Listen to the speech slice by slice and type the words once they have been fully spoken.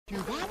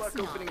luck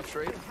opening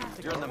trade.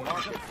 You're in the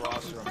market for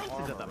awesome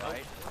armor,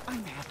 right?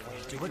 I'm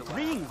happy to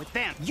agreeing with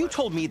them. You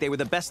told me they were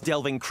the best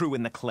delving crew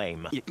in the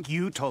claim.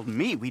 You told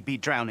me we'd be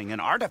drowning in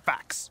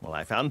artifacts. Well,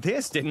 I found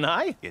this, didn't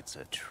I? It's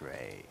a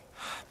tray.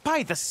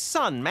 By the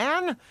sun,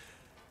 man!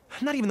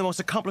 Not even the most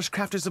accomplished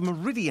crafters of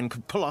Meridian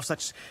could pull off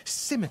such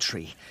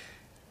symmetry.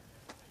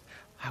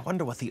 I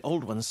wonder what the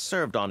old ones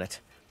served on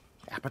it.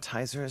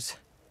 Appetizers?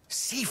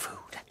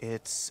 Seafood?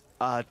 It's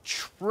a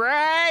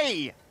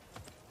tray!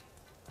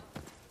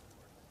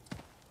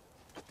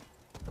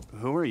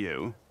 Who are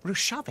you?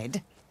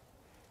 Rushavid?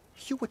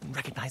 You wouldn't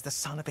recognize the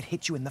sun if it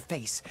hit you in the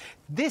face.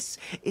 This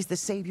is the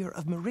savior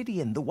of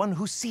Meridian, the one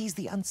who sees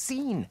the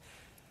unseen.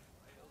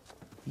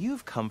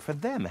 You've come for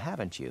them,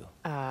 haven't you?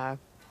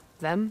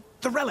 Them?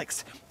 The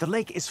relics! The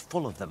lake is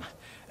full of them.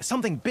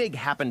 Something big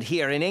happened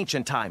here in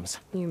ancient times.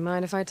 You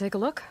mind if I take a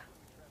look?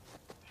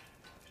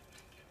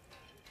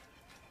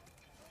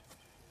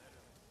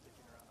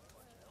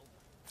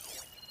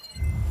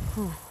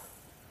 Whew.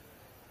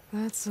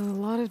 That's a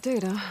lot of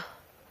data.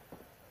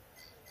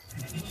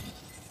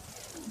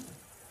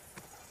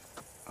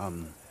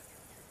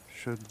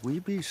 Should we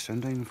be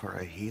sending for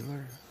a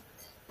healer?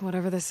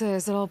 Whatever this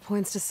is, it all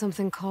points to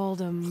something called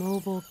a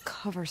mobile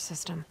cover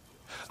system.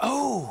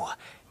 Oh!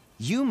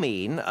 You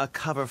mean a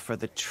cover for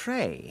the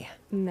tray?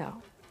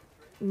 No.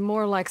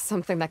 More like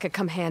something that could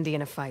come handy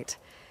in a fight.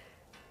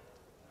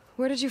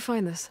 Where did you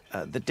find this?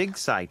 The dig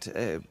site,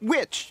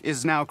 Which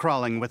is now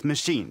crawling with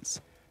machines.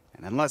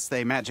 And unless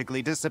they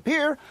magically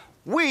disappear,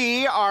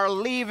 we are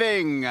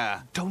leaving!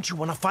 Don't you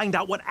want to find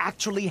out what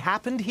actually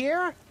happened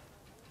here?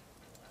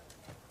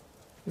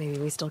 Maybe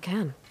we still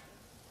can.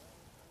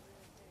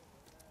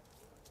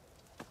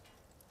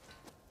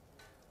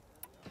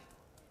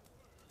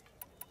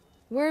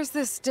 Where's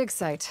this dig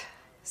site?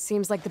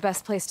 Seems like the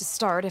best place to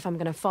start if I'm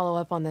gonna follow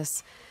up on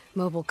this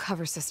mobile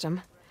cover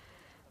system.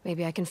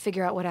 Maybe I can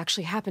figure out what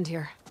actually happened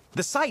here.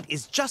 The site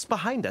is just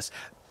behind us,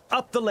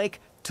 up the lake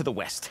to the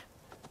west.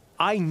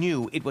 I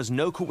knew it was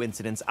no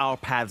coincidence our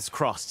paths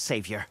crossed,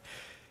 Savior.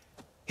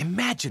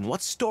 Imagine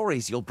what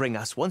stories you'll bring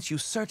us once you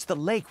search the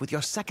lake with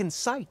your second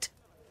sight.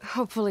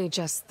 Hopefully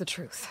just the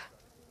truth.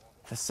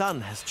 The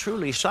sun has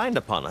truly shined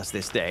upon us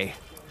this day.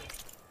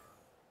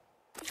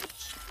 These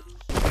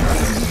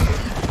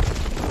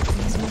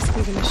must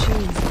be the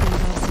machines that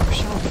made us our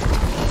shelter.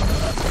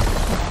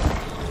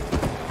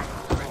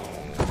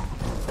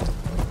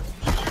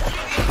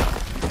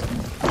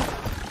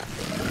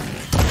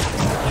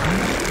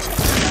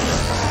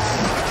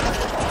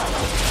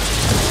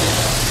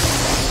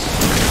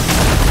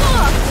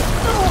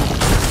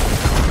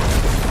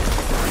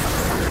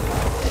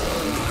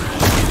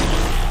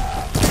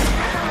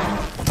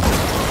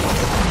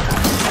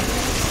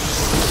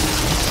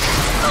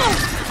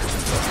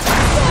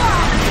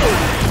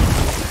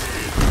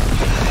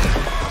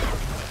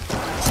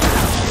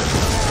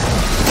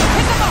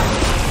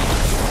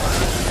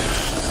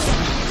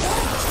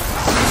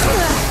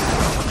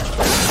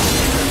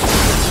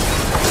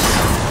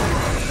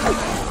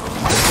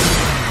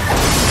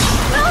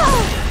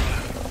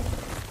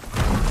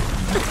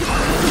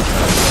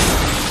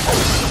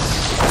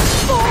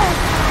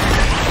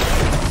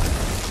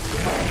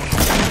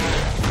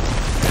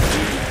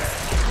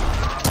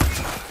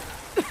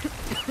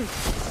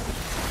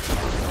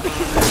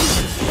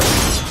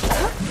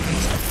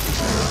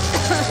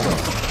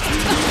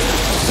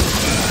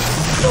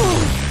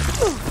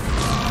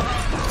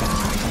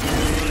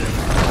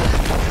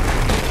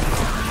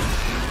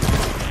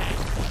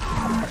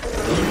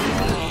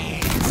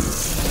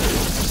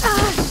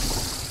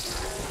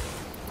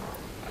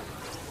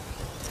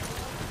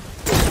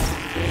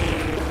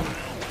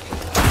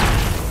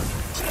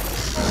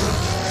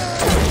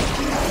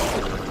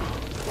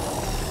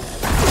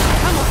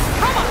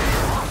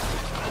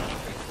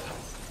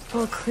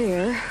 All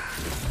clear.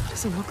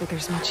 Doesn't look like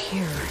there's much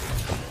here.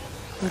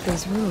 Let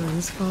those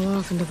ruins fall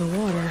off into the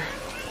water.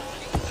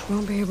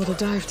 Won't be able to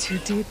dive too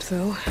deep,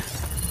 though.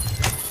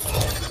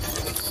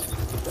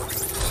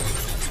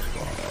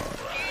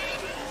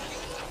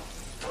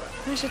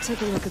 I should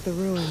take a look at the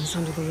ruins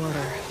under the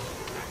water.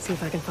 See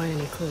if I can find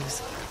any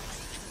clues.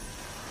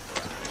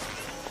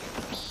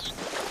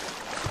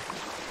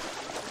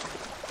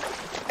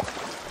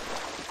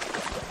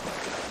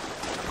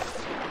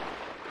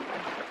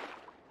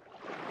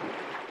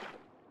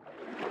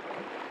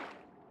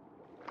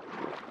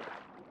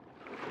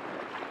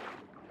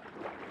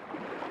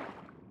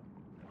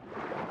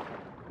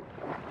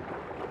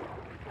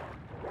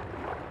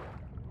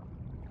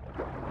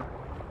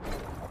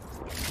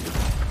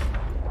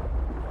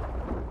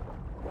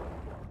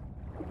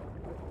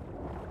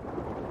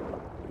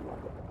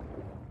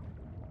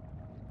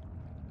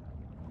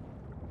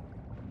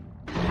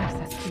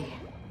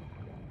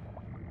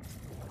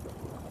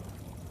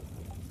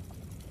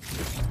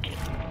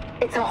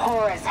 It's a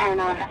Horus,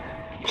 Hernon.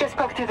 Just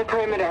broke through the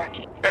perimeter.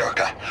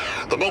 Erica,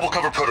 the mobile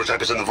cover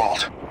prototype is in the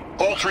vault.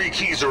 All 3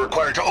 keys are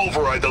required to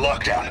override the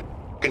lockdown.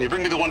 Can you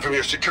bring me the one from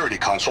your security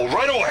console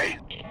right away?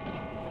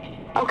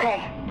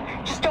 Okay.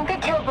 Just don't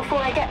get killed before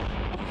I get...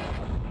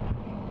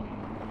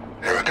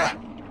 Erica?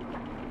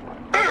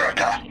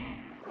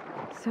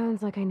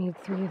 Sounds like I need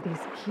 3 of these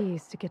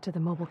keys to get to the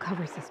mobile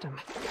cover system.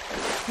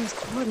 There's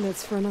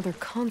coordinates for another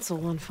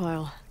console on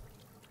file.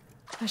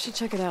 I should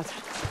check it out.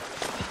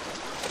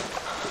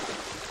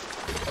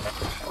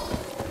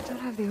 I don't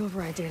have the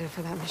override data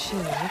for that machine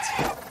yet.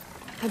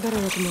 I better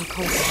look at more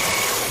consoles.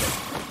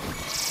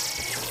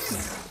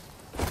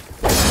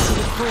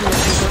 The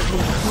coordinates result from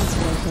the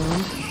console I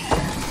found,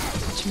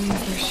 which means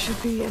there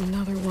should be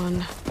another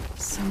one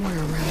somewhere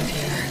around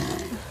here.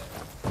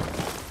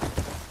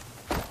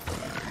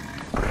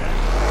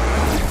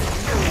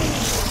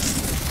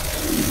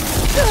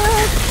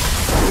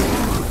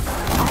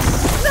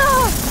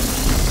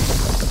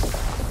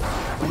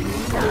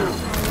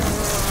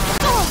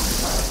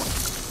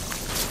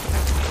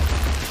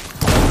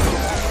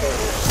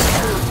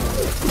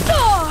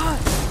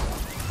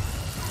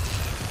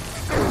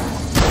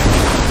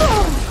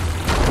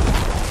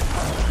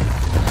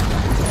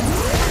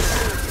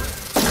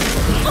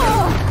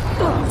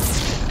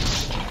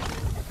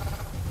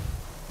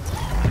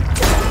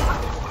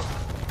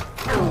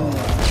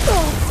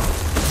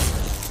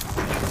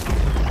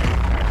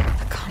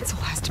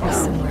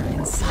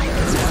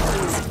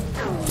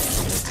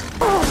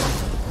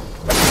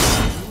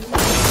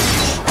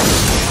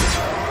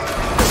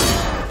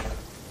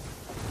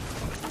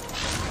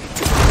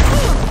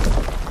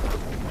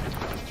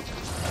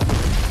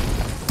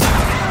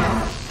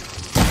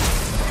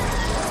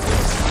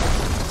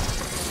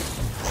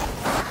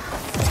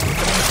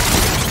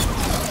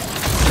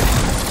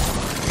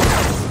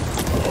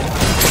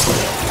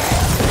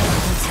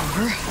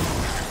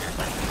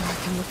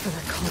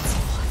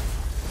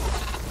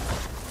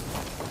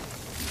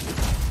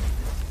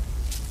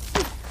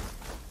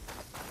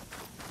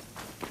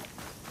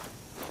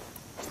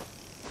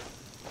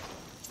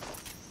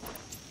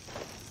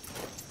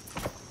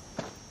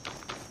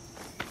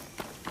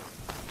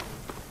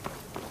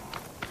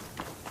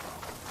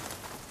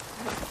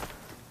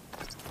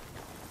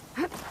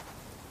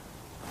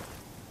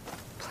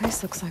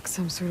 This looks like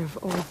some sort of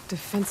old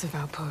defensive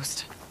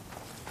outpost.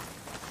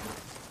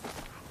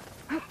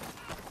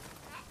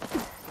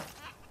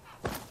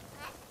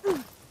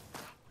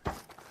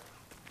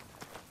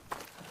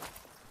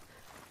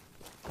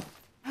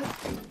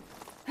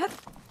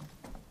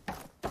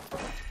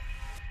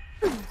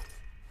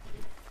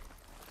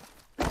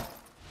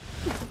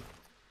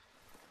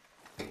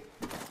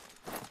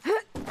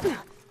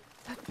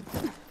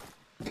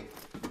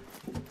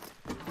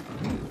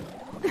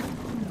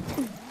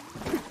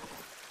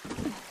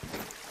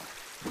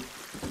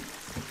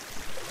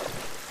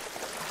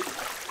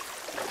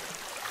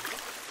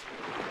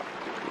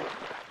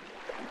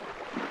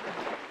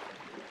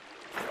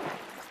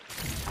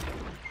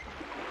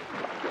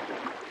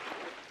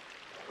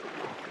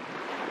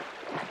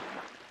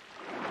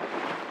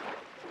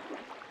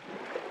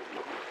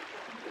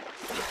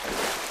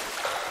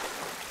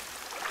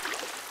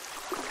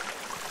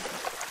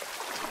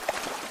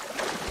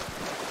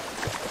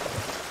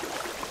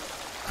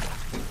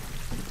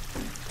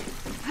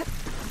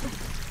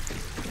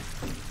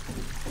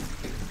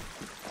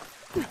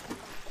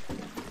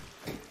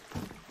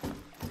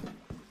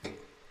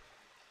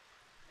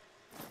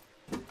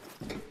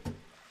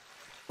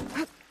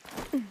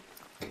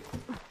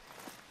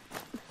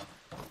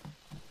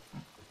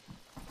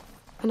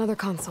 Another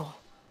console.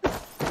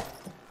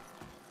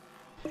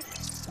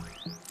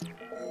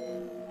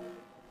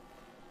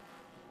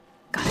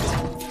 Got it.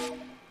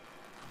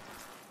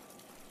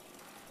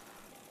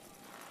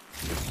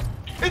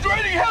 It's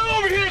raining hell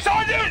over here,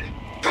 Sergeant!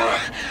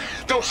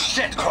 No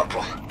shit,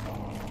 Corporal.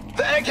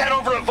 The egghead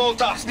over at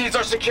Voltos needs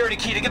our security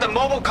key to get the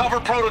mobile cover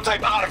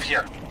prototype out of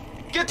here.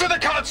 Get to the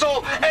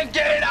console and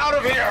get it out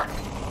of here!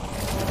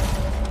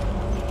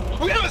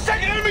 We have a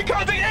second enemy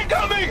contact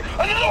incoming!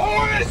 Another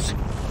Horus!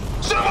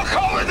 Someone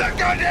call in that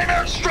goddamn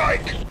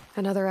airstrike!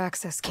 Another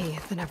access key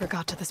that never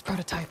got to this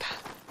prototype.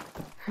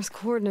 There's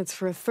coordinates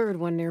for a third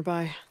one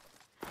nearby.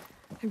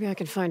 Maybe I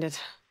can find it.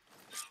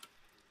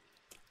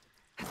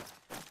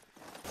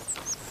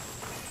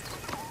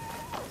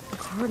 The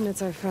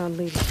coordinates I found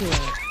lead here.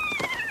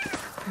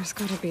 There's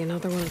gotta be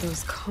another one of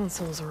those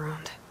consoles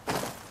around.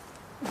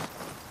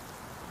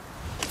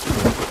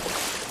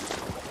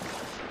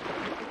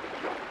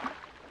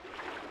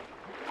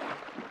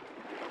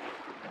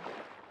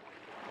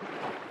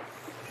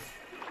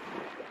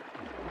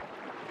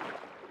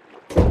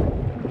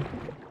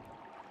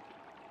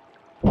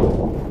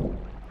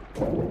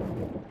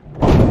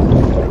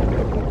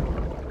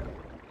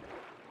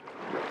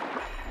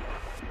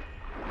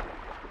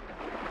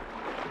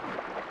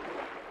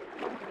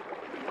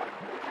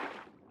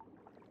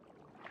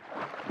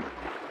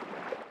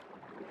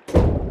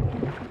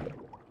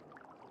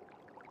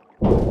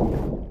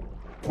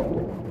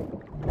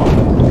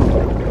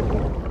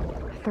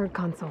 Third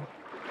console.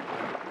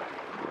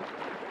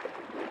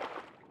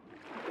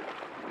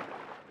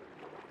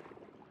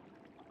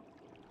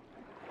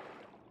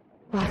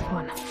 Last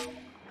one.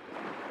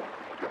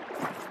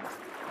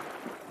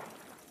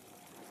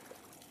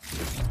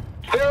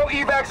 There are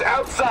evacs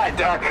outside,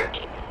 Doc.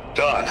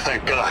 Done,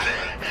 thank God.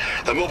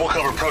 The mobile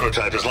cover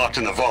prototype is locked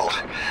in the vault.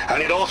 I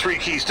need all 3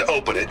 keys to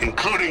open it,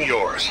 including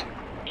yours.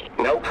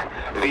 Nope.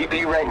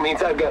 VP rank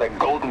means I've got a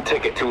golden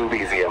ticket to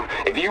Elysium.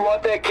 If you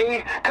want that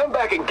key, come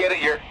back and get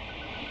it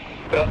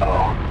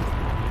Uh-oh.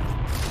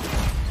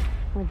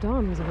 Well,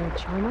 Dawn was a real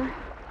charmer.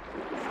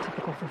 It's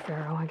typical for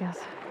Pharaoh, I guess.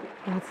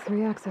 That's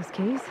 3 access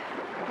keys.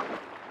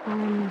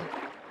 And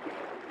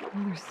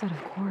another set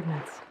of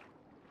coordinates.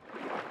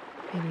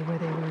 Maybe where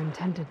they were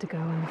intended to go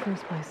in the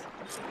first place.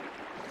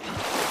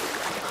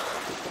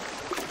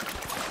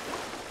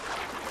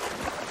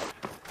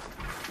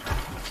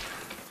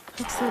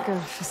 Looks like a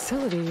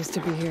facility used to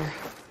be here.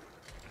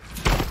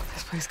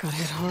 This place got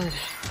hit hard.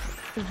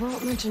 The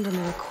vault mentioned in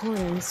the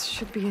recordings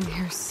should be in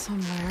here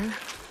somewhere.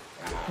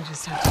 I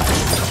just have to...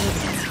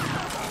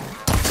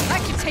 I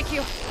can take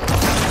you!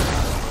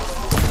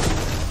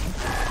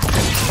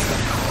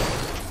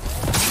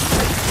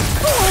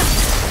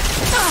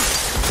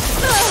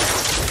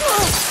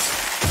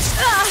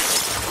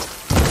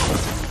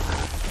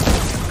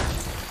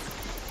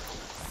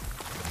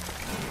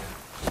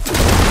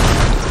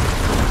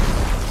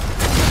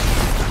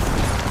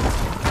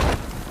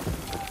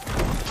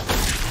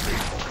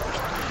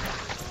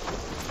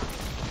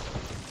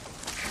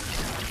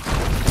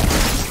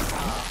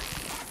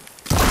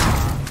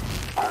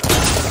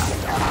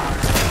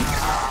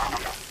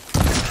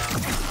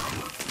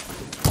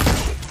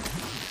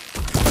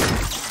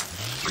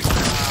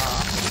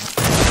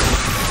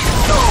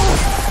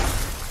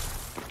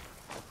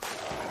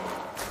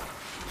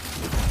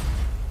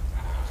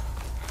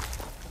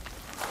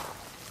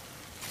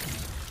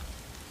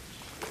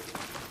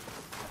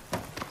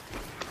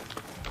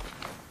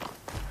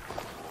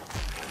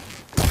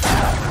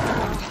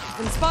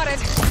 Spotted.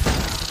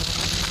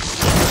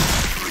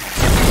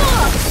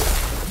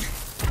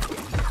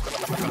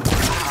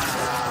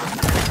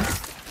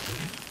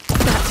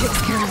 That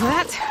takes care of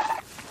that.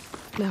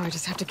 Now I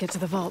just have to get to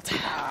the vault.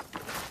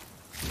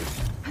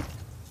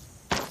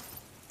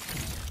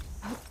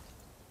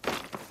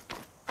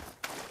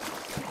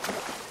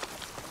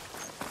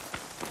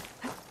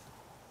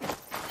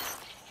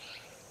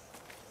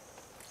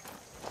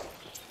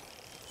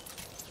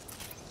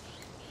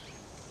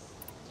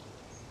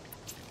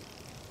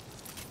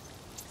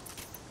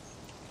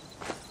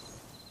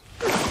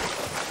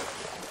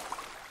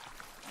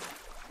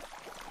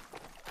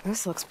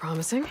 This looks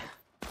promising.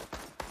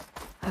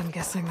 I'm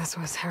guessing this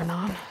was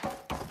Hernan.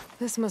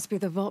 This must be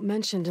the vault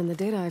mentioned in the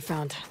data I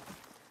found.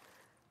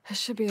 I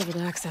should be able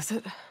to access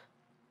it.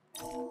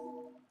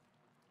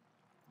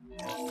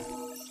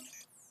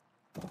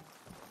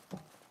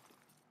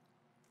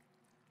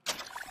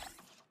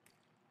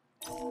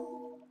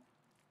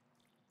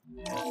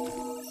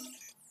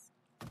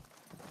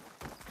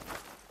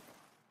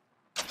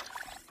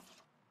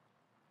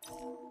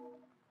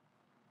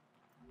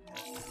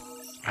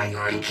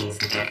 Priority keys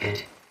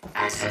detected.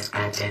 Access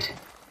granted.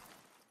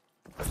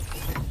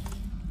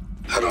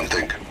 I don't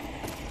think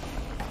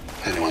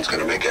anyone's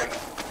gonna make it.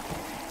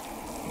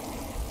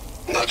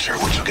 Not sure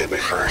which will get me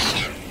first.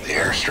 The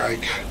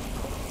airstrike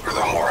or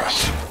the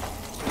Horus.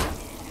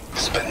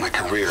 Spent my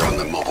career on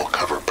the mobile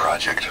cover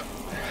project.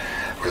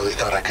 Really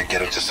thought I could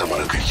get it to someone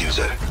who could use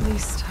it. At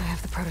least I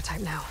have the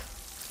prototype now.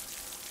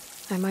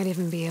 I might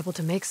even be able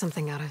to make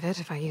something out of it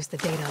if I use the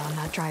data on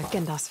that drive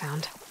Gendas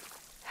found.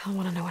 I'll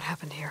want to know what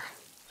happened here.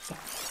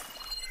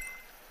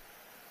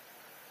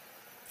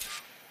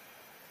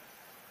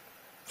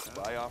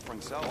 Buy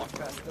offering sell. Walk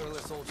past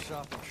this old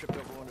shop and tripped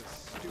over one of his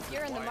stupid.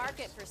 You're in the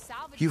market for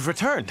salvage. You've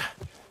returned.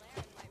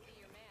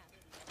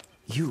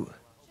 You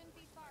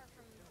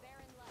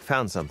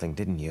found something,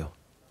 didn't you?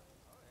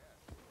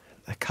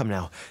 Come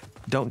now.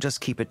 Don't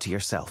just keep it to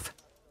yourself.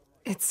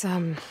 It's,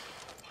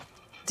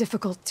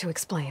 difficult to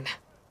explain.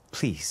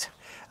 Please.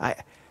 I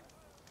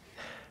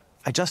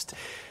just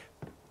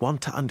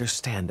want to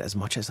understand as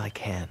much as I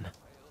can.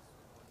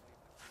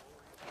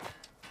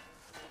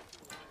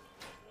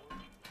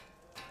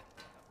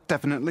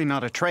 Definitely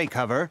not a tray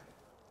cover.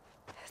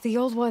 The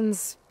old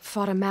ones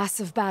fought a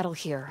massive battle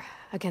here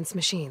against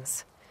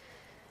machines.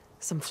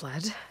 Some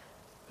fled,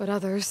 but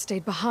others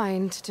stayed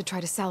behind to try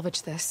to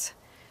salvage this,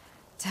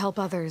 to help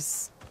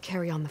others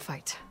carry on the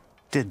fight.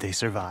 Did they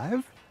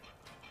survive?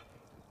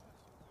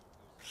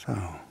 So,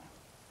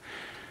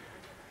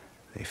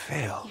 they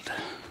failed.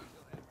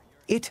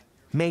 It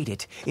made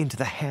it into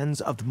the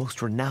hands of the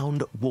most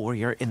renowned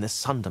warrior in the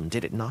Sundom,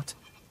 did it not?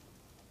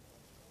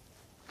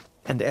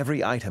 And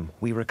every item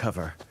we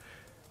recover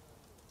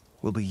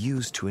will be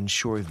used to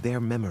ensure their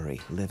memory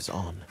lives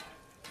on.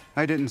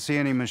 I didn't see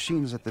any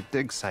machines at the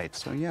dig site,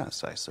 so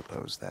yes, I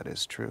suppose that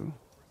is true.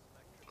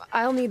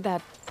 I'll need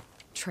that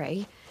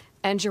tray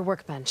and your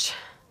workbench.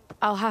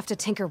 I'll have to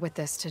tinker with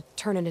this to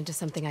turn it into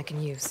something I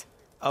can use.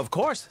 Of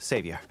course,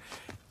 Savior.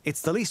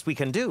 It's the least we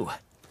can do.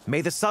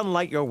 May the sun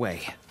light your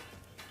way,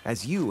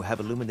 as you have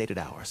illuminated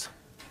ours.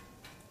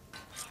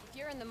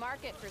 You're in the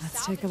market for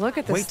Let's take a look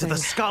at this Wait till the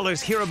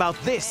scholars hear about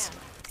this!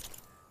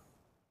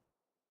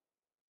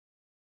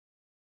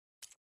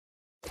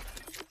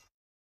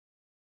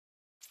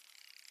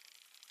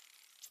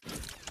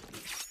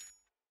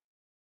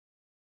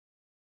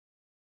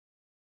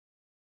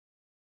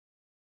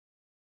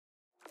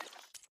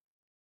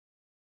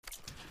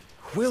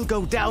 We'll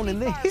go down in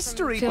the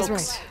history Feels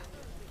books. right.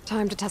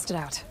 Time to test it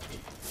out.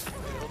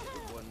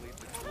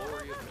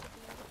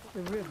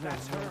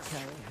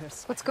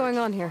 What's going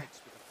on here?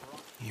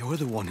 You're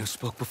the one who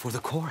spoke before the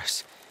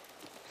chorus.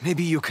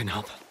 Maybe you can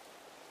help.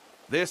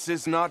 This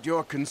is not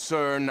your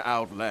concern,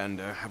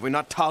 Outlander. Have we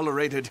not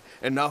tolerated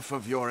enough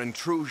of your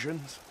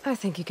intrusions? I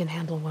think you can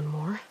handle one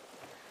more.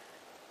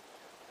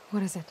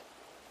 What is it?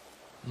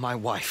 My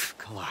wife,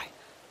 Kalai.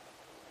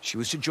 She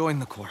was to join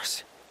the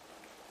chorus.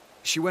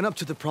 She went up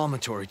to the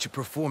promontory to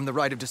perform the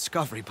rite of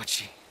discovery, but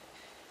she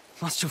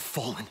must have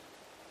fallen.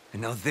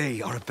 And now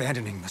they are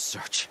abandoning the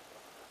search.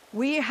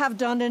 We have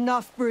done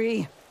enough,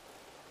 Bree.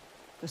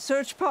 The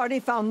search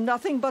party found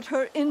nothing but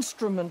her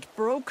instrument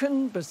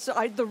broken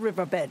beside the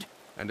riverbed.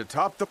 And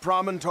atop the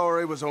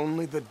promontory was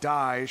only the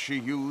dye she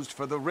used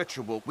for the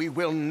ritual. We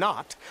will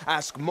not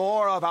ask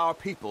more of our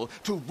people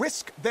to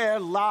risk their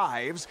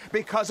lives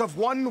because of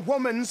one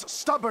woman's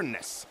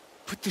stubbornness.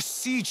 But the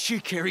seed she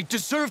carried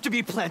deserved to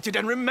be planted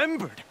and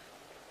remembered.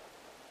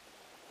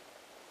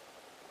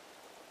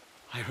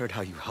 I heard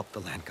how you helped the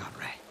land god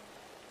Ray.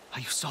 How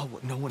you saw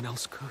what no one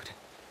else could.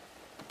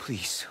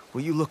 Please,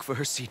 will you look for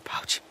her seed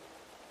pouch?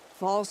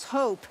 False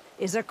hope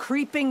is a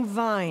creeping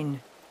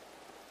vine.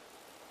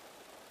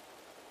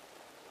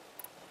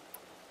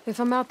 If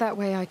I'm out that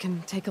way, I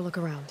can take a look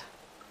around.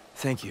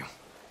 Thank you.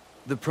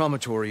 The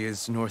promontory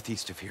is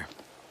northeast of here.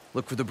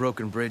 Look for the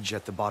broken bridge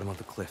at the bottom of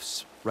the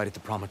cliffs, right at the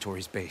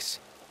promontory's base.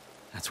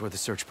 That's where the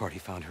search party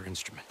found her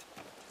instrument.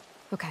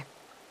 Okay.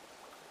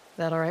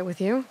 That all right with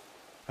you?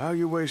 How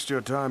you waste your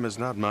time is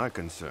not my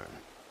concern.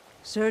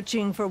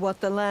 Searching for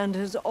what the land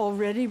has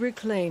already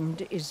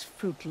reclaimed is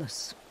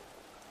fruitless.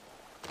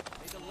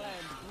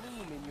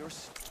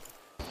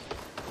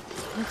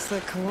 Looks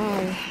like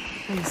Kalai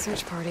and the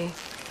search party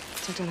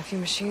took down a few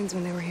machines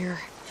when they were here.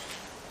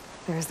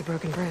 There's the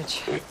broken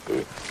bridge.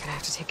 Gonna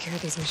have to take care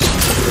of these machines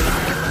before I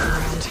can look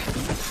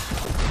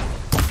around.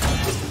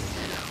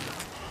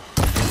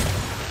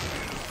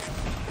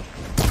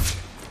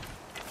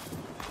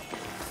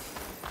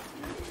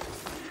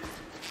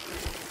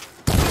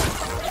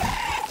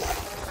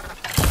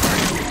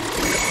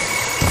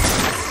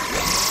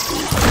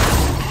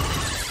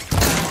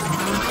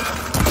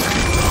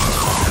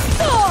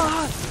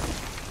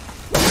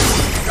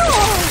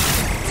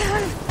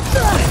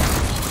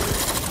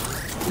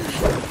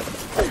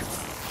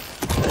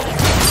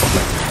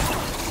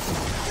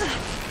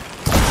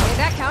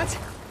 That counts.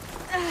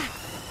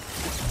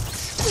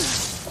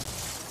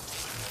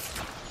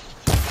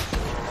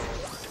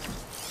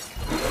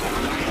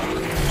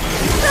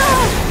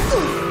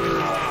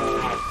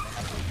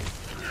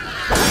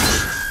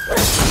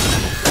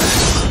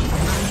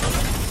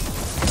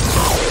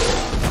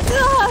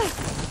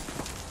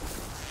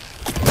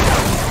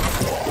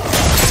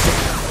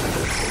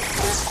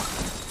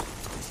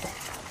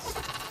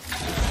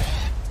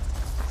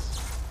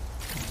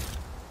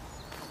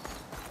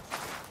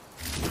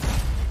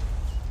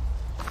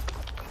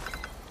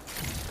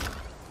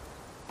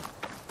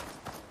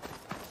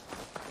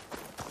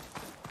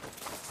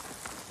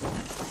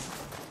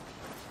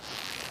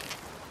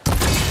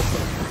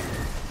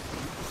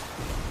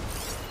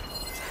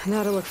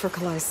 Now to look for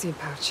Kalai's seed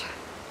pouch.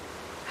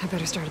 I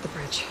better start at the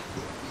bridge.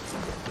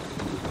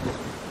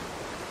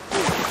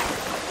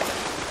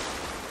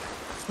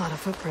 A lot of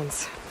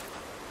footprints.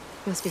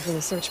 Must be from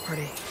the search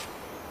party.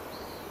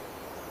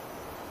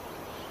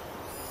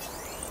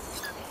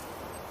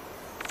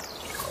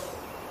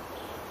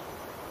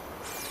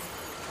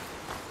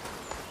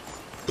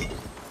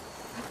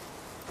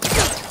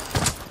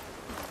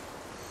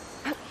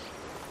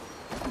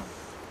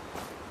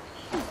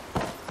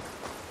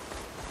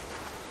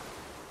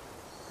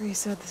 He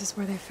said this is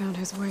where they found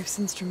his wife's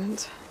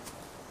instrument.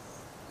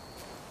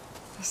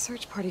 The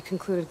search party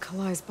concluded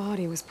Kalai's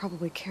body was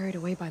probably carried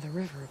away by the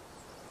river.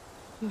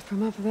 But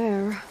from up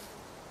there,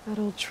 that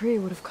old tree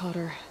would have caught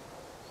her.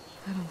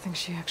 I don't think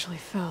she actually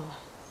fell.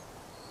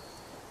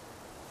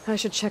 I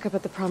should check up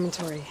at the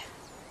promontory.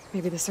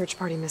 Maybe the search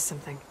party missed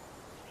something.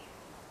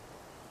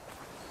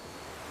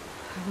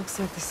 It looks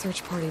like the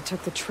search party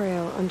took the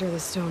trail under the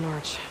stone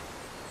arch.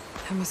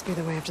 That must be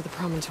the way up to the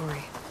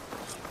promontory.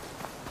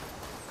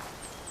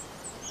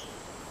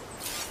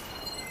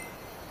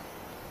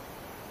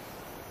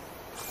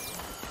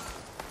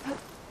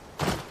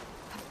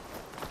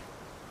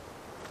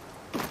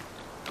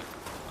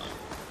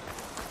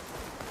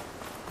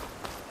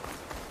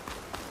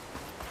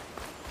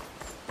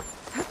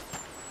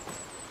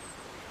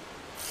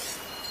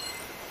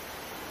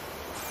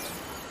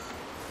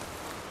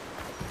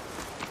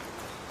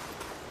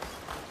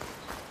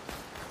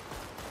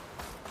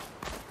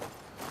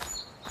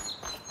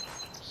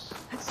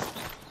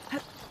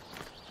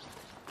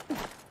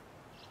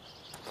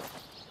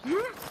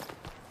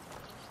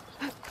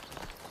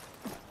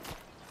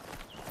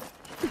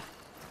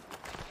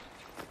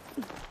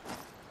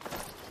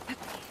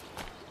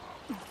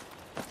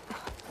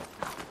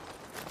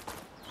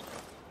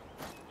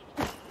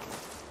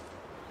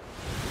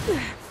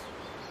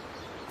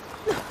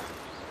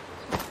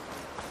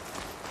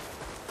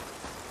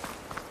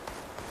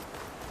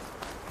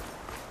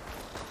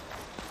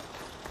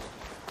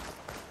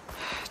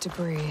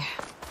 debris.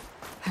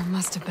 There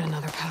must have been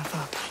another path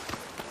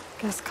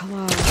up. Guess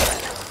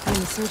Kalai and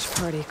the search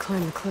party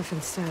climbed the cliff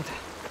instead.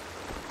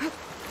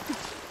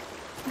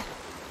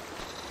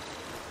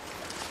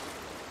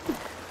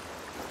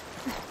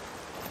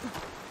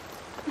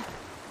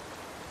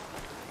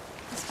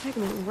 This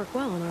pigment would work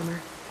well on armor.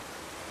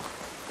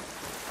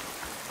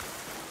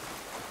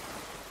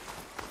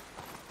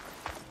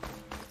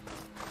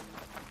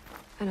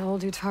 An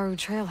old Utaru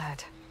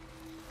trailhead.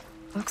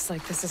 Looks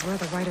like this is where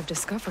the Rite of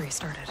Discovery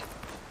started.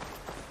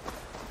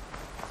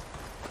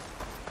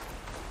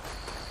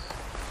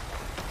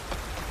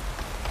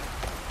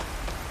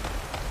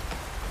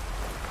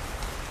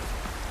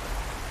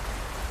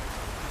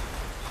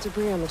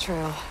 Debris on the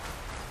trail.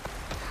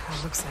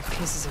 It looks like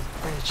pieces of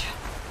the bridge.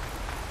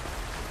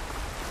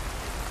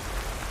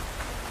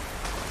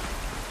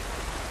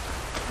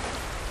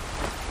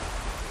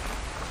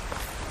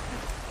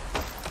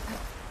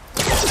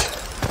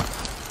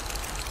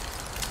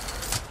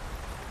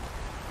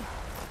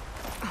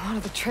 A lot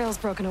of the trail's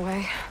broken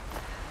away.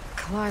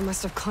 Kalai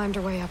must have climbed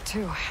her way up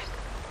too.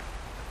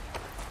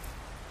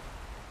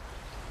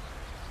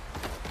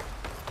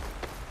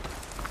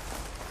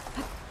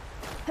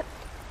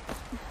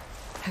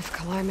 If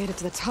Kalai made it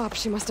to the top,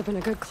 she must have been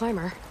a good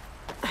climber.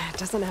 It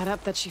doesn't add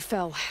up that she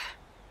fell.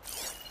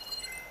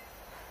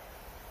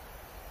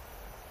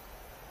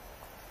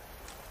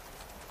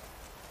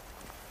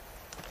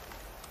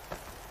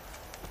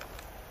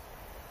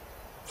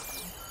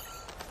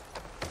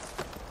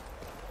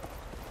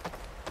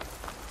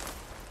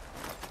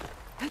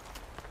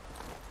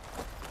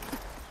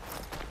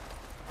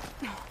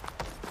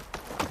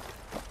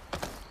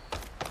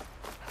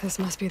 This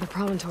must be the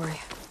promontory.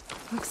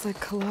 Looks like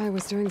Kalai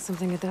was doing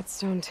something at that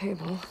stone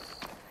table.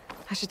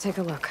 I should take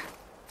a look.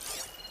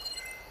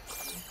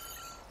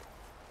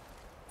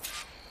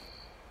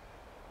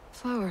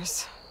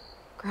 Flowers,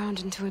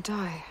 ground into a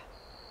dye.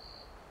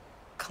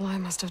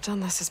 Kalai must have done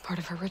this as part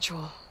of her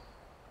ritual.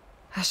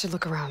 I should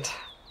look around.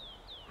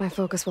 My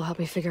focus will help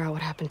me figure out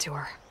what happened to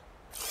her.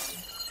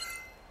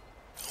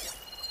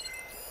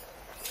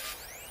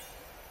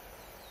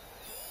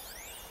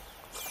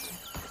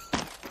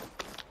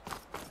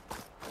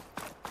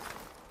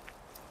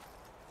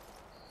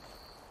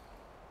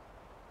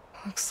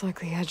 Looks like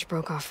the edge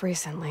broke off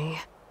recently.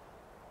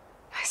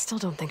 I still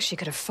don't think she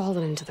could have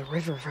fallen into the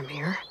river from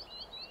here.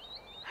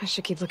 I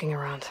should keep looking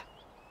around.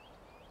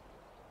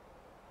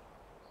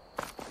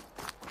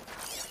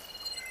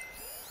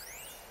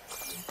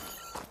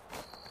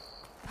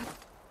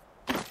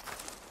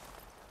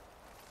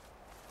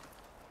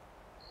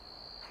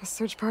 The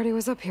search party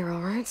was up here,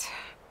 all right.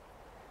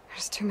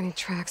 There's too many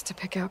tracks to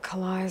pick out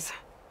Kalai's.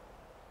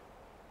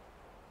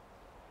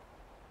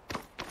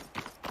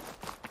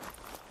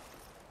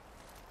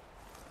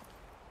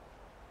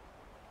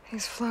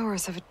 These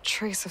flowers have a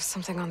trace of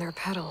something on their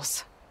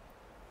petals.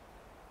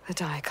 The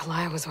dye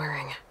Kalai was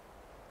wearing.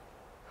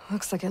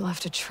 Looks like it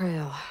left a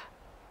trail.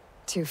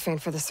 Too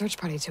faint for the search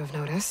party to have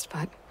noticed,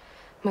 but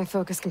my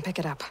focus can pick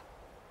it up.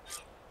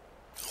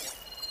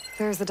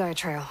 There's the dye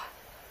trail.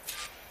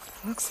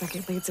 Looks like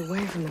it leads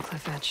away from the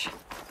cliff edge.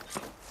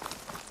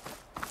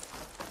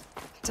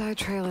 Dye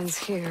trail ends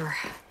here,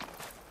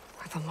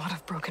 with a lot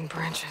of broken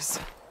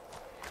branches.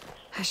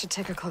 I should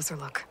take a closer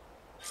look.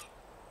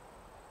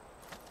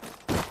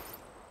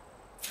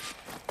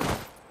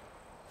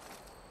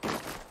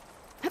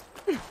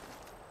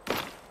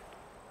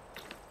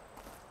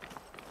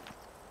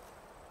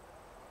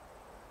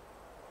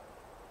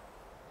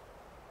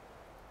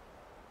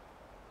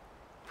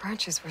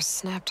 Branches were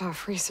snapped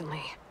off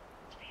recently.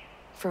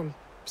 From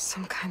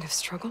some kind of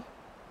struggle?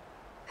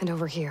 And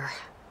over here,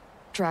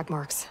 drag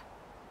marks.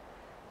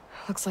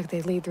 Looks like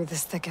they lead through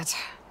this thicket.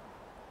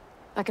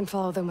 I can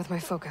follow them with my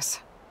focus.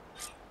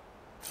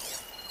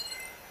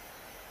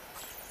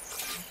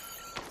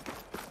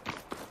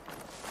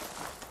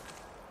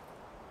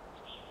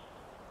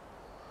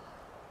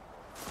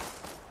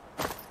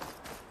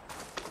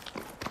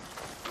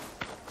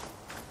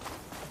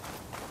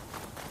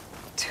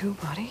 Two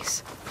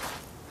bodies?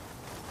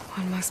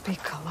 One must be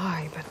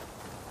Kalai, but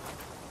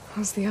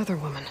who's the other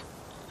woman?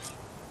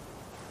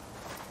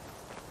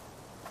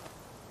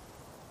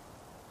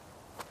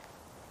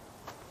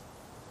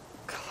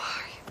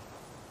 Kalai.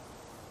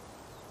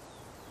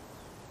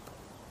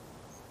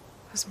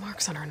 Those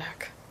marks on her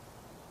neck.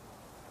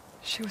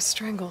 She was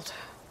strangled.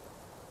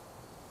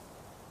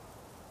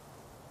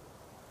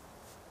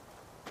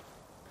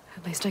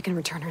 At least I can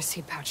return her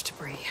seed pouch to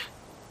Bree.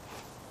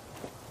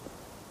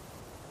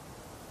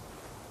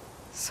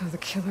 So the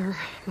killer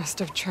must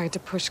have tried to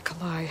push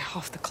Kalai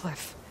off the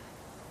cliff.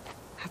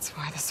 That's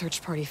why the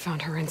search party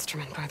found her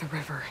instrument by the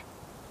river.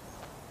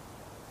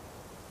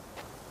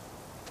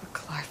 But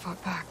Kalai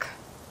fought back.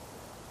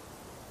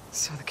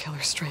 So the killer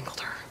strangled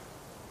her.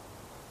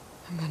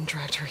 And then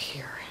dragged her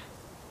here.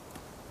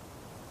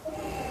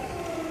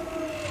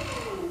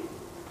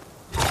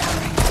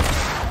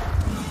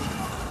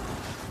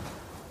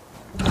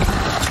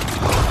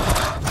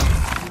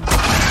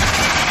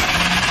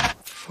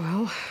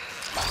 Well,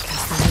 I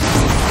guess that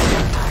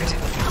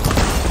died.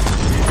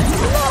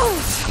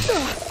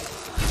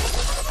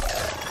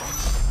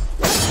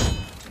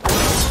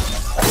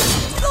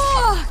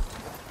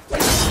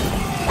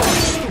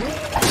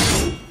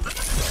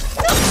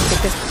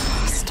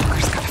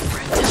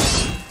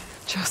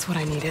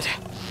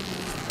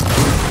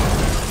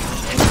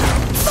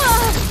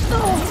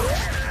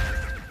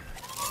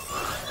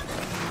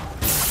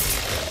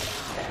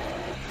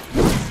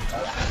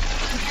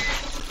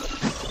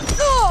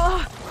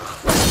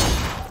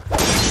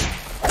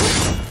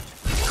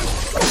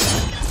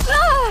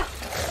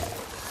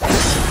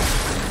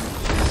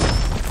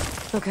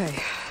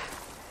 Okay.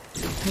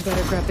 I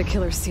better grab the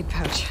killer's seed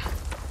pouch.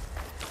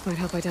 Might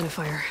help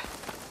identify her.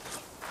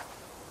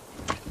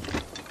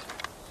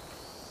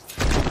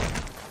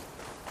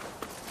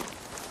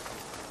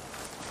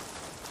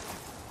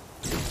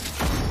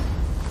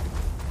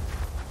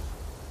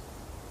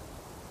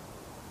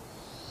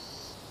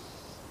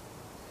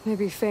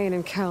 Maybe Fane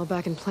and Cal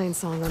back in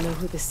Plainsong will know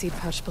who the seed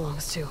pouch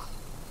belongs to.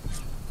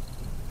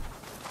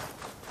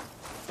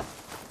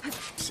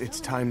 It's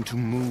time to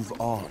move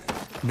on.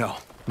 No,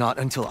 not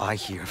until I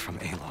hear from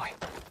Aloy.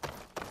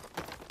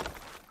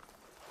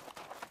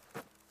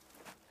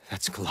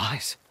 That's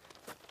Kalai's.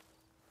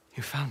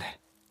 You found it.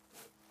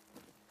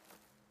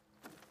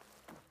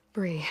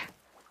 Bree.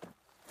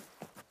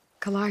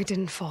 Kalai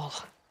didn't fall.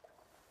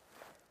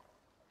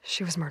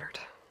 She was murdered.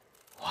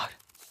 What?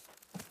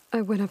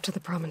 I went up to the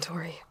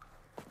promontory.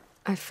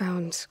 I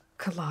found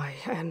Kalai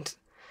and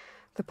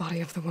the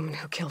body of the woman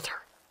who killed her.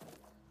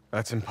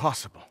 That's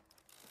impossible.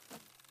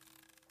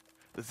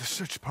 The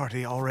search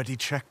party already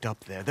checked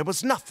up there. There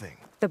was nothing.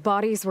 The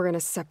bodies were in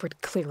a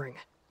separate clearing.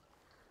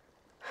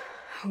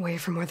 Away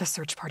from where the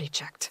search party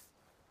checked.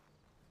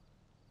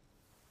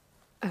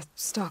 A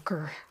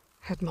stalker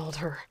had mauled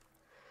her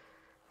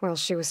while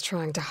she was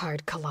trying to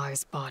hide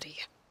Kalai's body.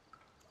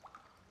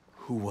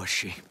 Who was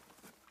she?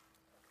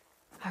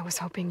 I was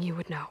hoping you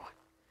would know.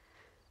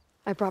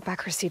 I brought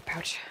back her seed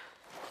pouch.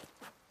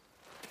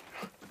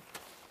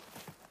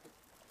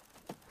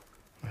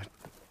 It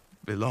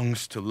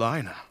belongs to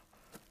Lina.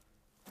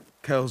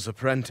 Kel's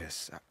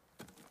apprentice. I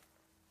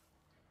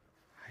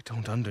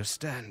don't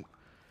understand.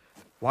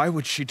 Why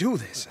would she do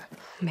this?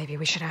 Maybe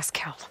we should ask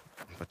Kel.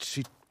 But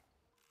she...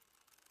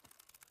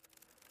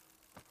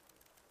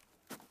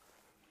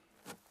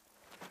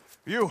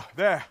 You,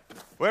 there.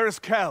 Where is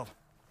Kel?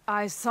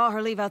 I saw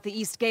her leave out the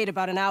east gate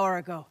about an hour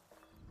ago.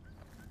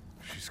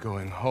 She's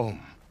going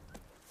home.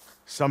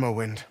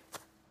 Summerwind.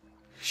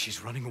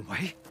 She's running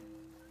away?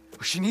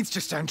 She needs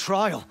to stand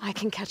trial. I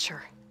can catch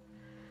her.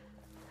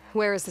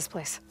 Where is this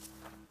place?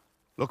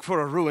 Look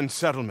for a ruined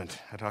settlement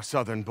at our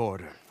southern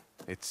border.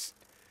 It's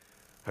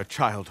her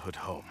childhood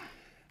home.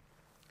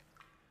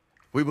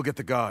 We will get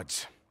the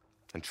guards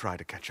and try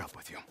to catch up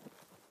with you.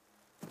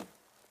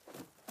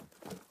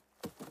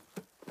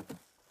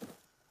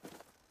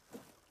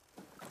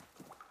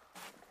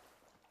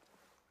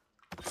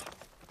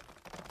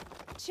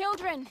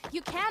 Children,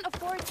 you can't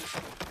afford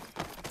to...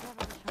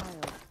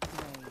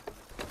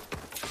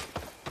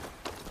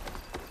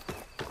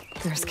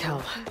 There's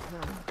Kel.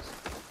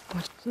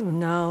 What? So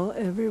now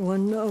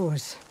everyone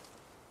knows.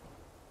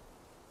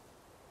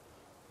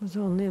 It was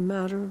only a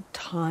matter of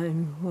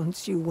time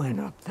once you went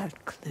up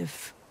that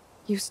cliff.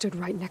 You stood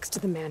right next to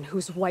the man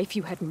whose wife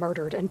you had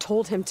murdered and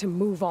told him to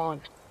move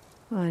on.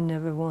 I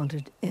never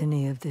wanted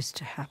any of this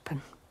to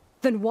happen.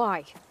 Then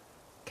why?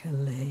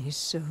 Calais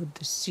sowed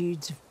the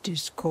seeds of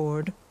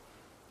discord.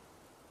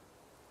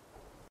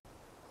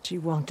 She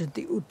wanted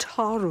the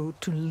Utaru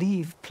to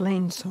leave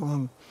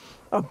Plainsong,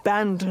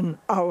 abandon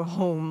our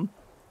home.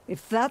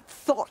 If that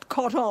thought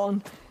caught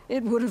on,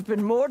 it would have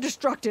been more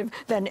destructive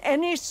than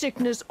any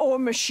sickness or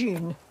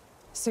machine.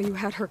 So you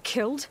had her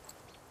killed?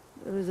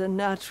 There is a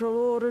natural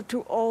order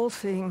to all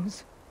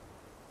things.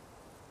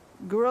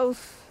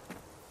 Growth,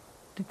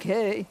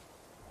 decay,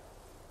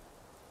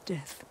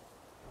 death.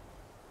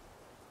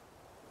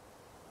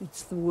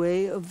 It's the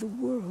way of the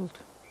world.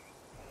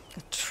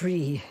 A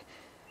tree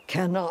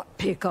cannot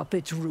pick up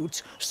its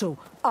roots, so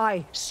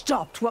I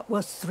stopped what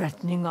was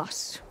threatening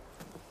us.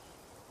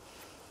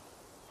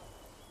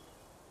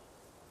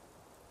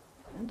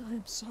 And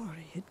I'm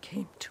sorry it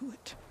came to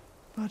it.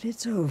 But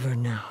it's over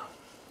now.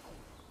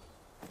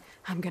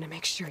 I'm gonna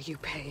make sure you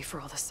pay for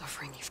all the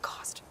suffering you've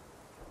caused.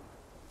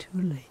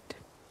 Too late.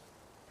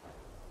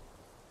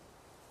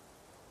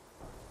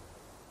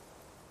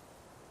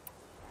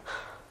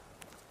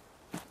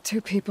 Two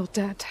people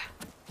dead.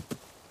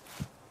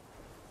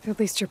 At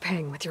least you're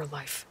paying with your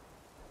life.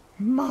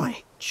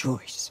 My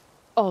choice.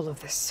 All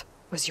of this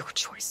was your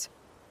choice.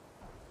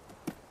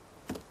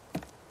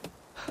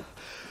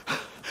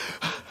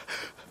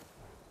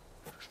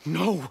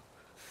 No!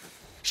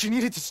 She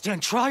needed to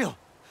stand trial.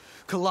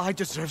 Kalai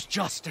deserves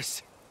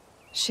justice.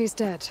 She's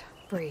dead,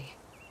 Bree.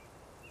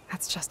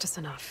 That's justice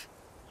enough.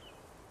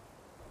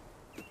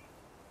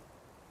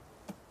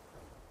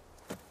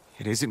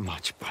 It isn't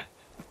much, but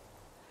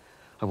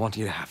I want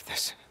you to have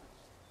this.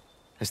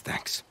 As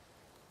thanks.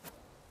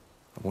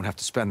 I won't have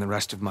to spend the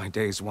rest of my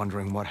days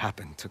wondering what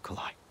happened to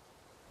Kalai.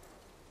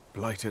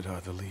 Blighted are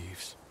the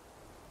leaves.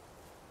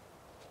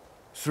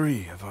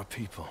 3 of our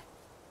people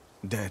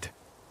dead.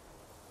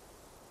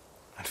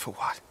 And for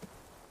what?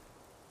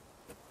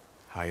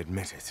 I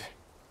admit it.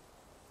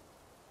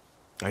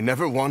 I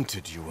never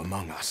wanted you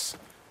among us.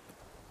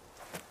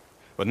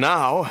 But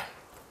now,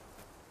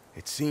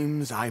 it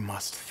seems I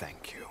must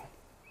thank you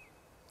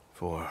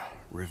for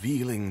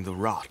revealing the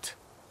rot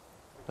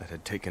that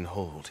had taken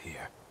hold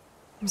here.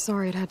 I'm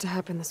sorry it had to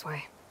happen this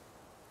way.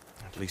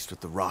 At least with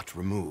the rot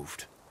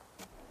removed,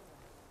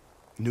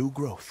 new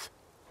growth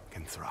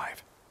can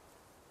thrive.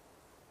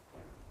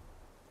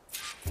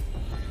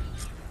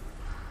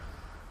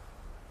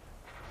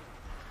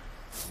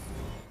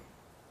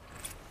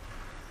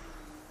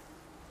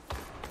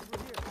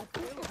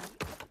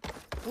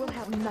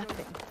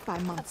 nothing by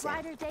months.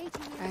 Brighter day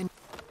to you.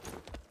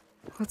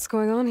 What's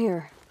going on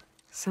here?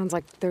 Sounds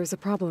like there's a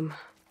problem.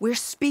 We're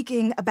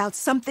speaking about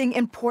something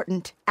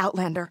important,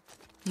 Outlander.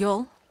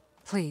 Yul,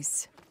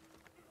 please.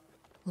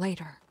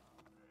 Later.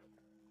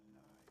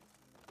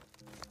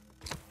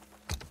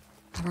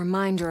 A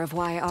reminder of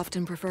why I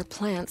often prefer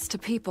plants to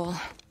people.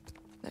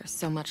 They're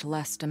so much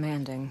less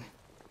demanding.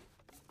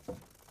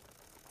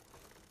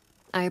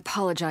 I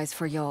apologize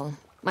for Yul.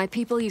 My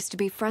people used to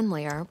be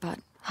friendlier, but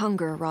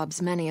hunger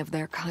robs many of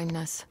their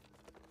kindness.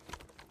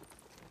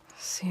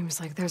 Seems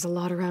like there's a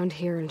lot around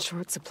here in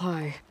short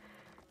supply.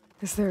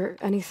 Is there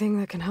anything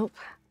that can help?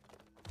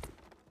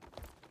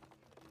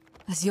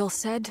 As Yul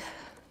said,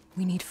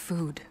 we need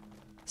food.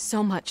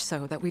 So much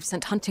so that we've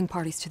sent hunting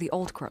parties to the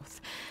Old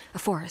Growth, a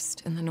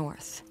forest in the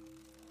north.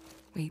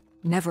 We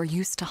never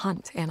used to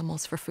hunt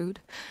animals for food.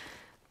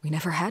 We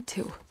never had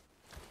to.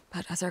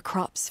 But as our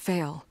crops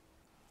fail,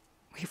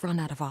 we've run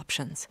out of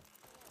options.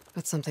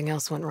 But something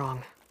else went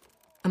wrong.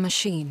 A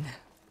machine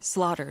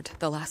slaughtered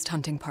the last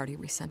hunting party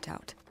we sent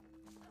out.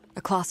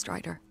 A claw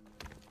strider.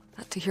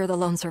 But to hear the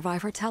lone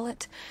survivor tell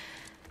it,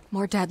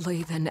 more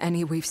deadly than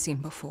any we've seen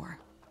before.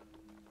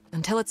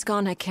 Until it's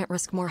gone, I can't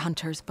risk more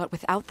hunters, but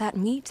without that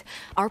meat,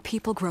 our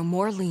people grow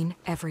more lean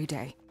every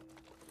day.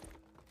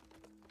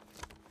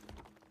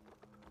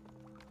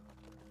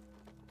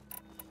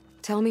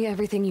 Tell me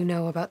everything you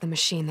know about the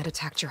machine that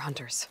attacked your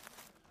hunters.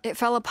 It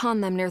fell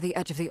upon them near the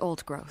edge of the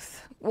Old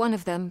Growth. One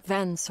of them,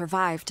 Ven,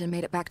 survived and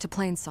made it back to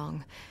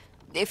Plainsong.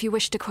 If you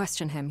wish to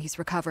question him, he's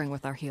recovering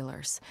with our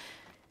healers.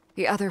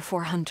 The other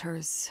 4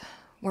 hunters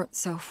weren't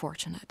so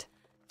fortunate.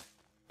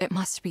 It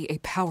must be a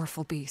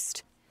powerful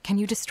beast. Can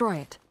you destroy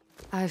it?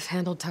 I've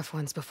handled tough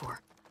ones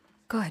before.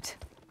 Good.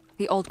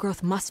 The Old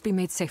Growth must be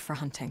made safe for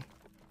hunting.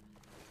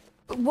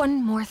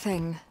 One more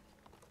thing.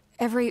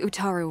 Every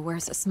Utaru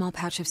wears a small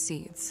pouch of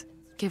seeds,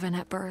 given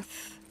at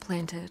birth,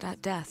 planted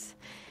at death.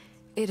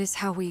 It is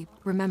how we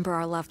remember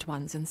our loved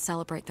ones and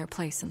celebrate their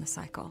place in the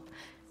cycle.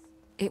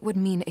 It would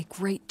mean a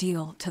great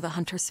deal to the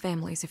hunters'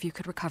 families if you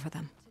could recover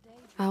them.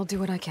 I'll do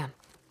what I can.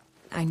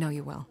 I know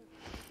you will.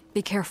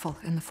 Be careful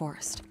in the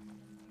forest.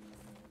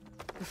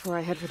 Before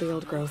I head for the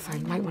Old Growth, I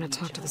might want to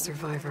talk to the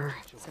survivor.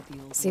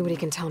 See what he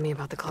can tell me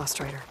about the Claw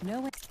Strider.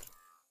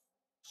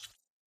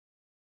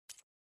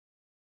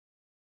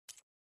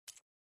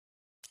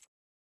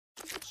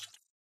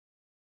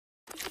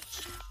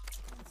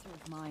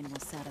 Mine will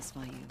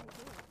satisfy you.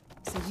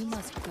 So you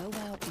must go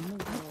out in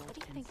the world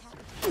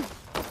and...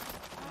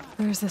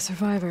 There's the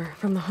survivor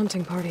from the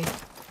hunting party.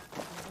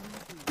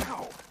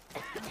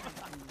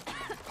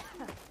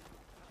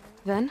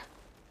 Ven?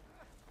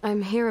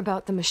 I'm here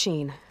about the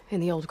machine in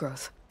the Old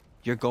Growth.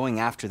 You're going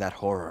after that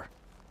horror.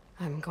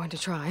 I'm going to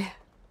try.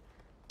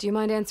 Do you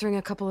mind answering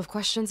a couple of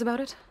questions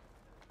about it?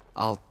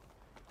 I'll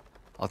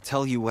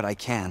tell you what I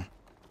can.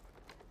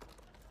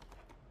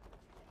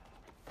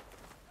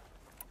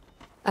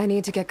 I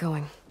need to get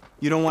going.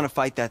 You don't want to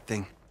fight that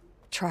thing.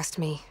 Trust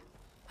me.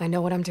 I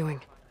know what I'm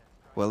doing.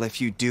 Well, if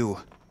you do,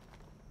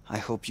 I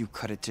hope you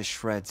cut it to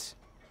shreds.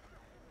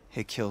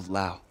 It killed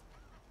Lao,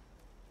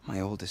 my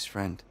oldest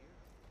friend.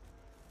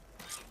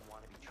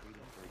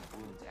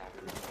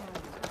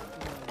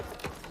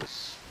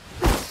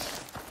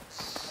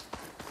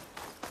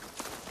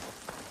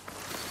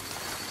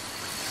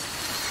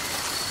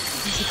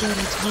 There's a dead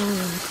Aloy in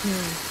the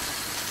clearing.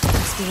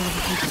 Must be one of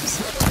the hunters.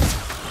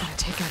 Gotta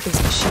take out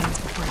these machines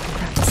before I can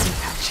grab the seed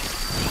pouch.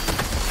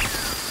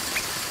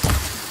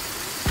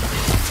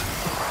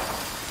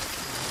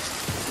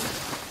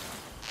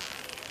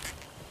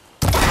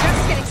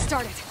 Just getting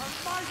started.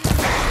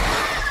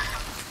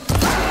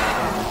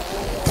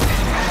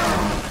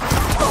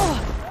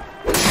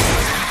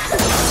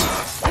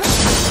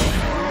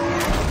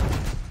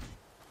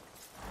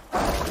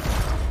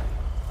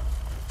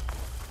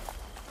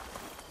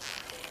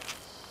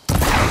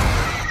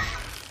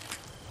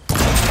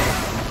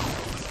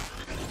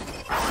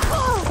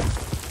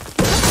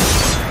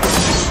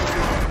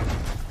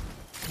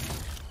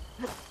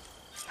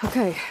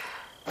 Okay.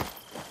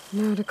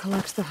 Now to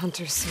collect the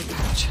hunter's seed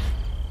pouch.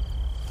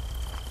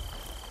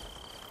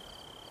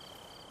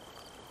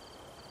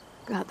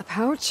 Got the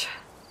pouch,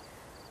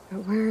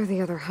 but where are the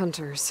other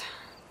hunters?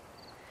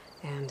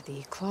 And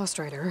the claw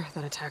strider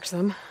that attacked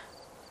them?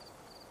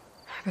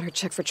 I better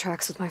check for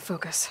tracks with my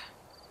focus.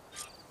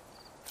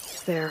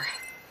 There.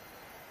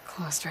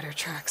 Claw strider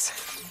tracks.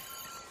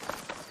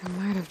 I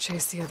might have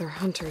chased the other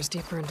hunters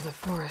deeper into the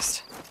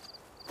forest.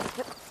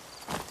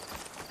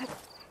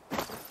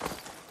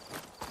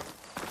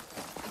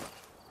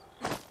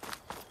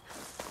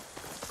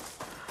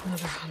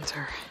 Another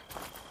hunter.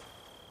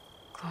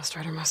 Claw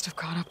strider must have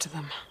caught up to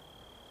them.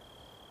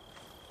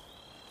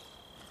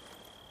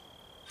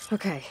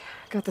 Okay,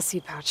 got the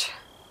seed pouch.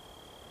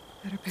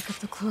 Better pick up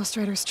the claw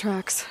strider's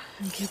tracks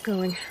and keep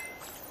going.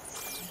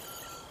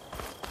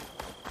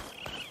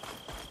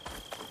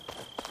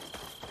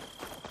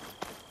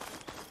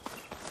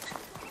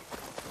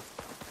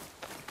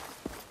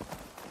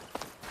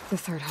 The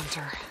third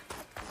hunter.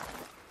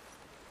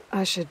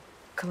 I should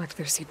collect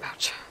their seed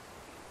pouch.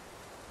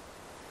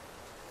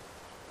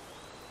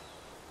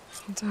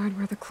 He died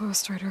where the claw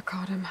strider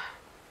caught him.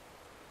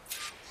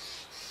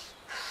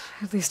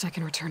 At least I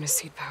can return his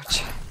seed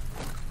pouch.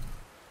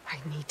 I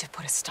need to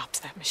put a stop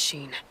to that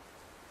machine.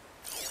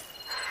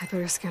 I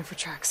better scan for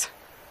tracks.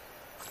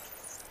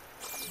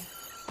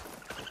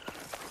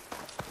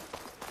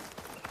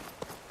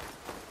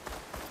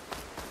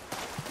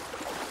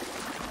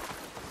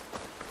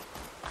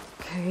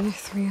 Okay,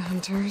 3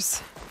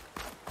 hunters.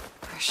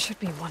 There should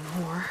be one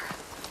more.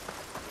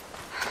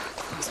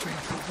 Claw strider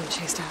probably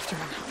chased after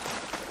him.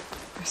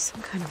 There's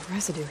some kind of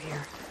residue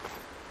here.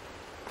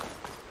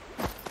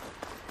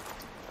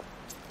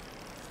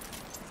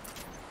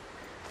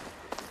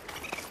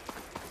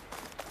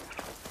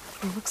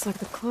 It looks like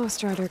the claw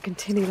strider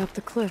continued up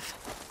the cliff.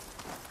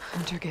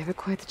 Hunter gave it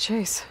quite the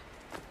chase.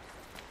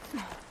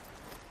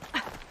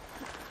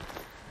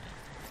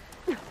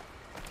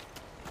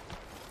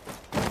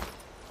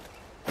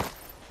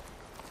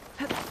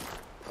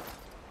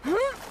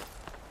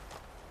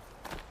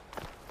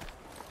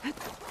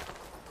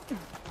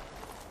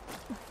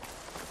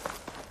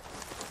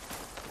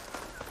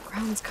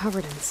 Ground's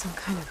covered in some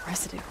kind of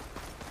residue.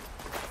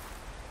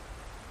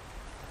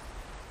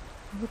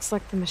 It looks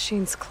like the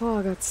machine's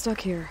claw got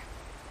stuck here.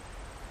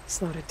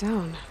 Slowed it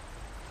down.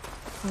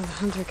 While the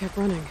hunter kept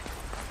running.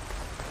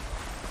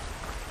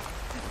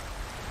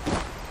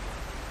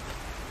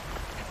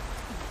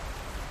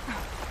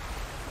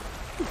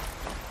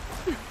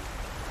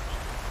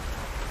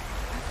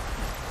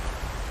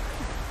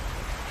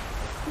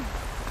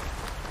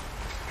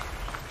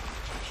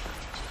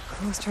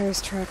 Claw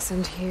strider's tracks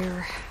end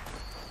here.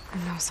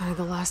 And no sign of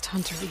the last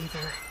hunter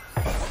either.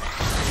 I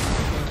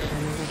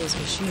know that those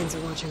machines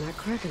are watching that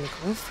crack in the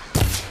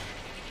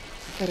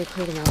cliff. Better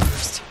clear them out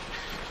first.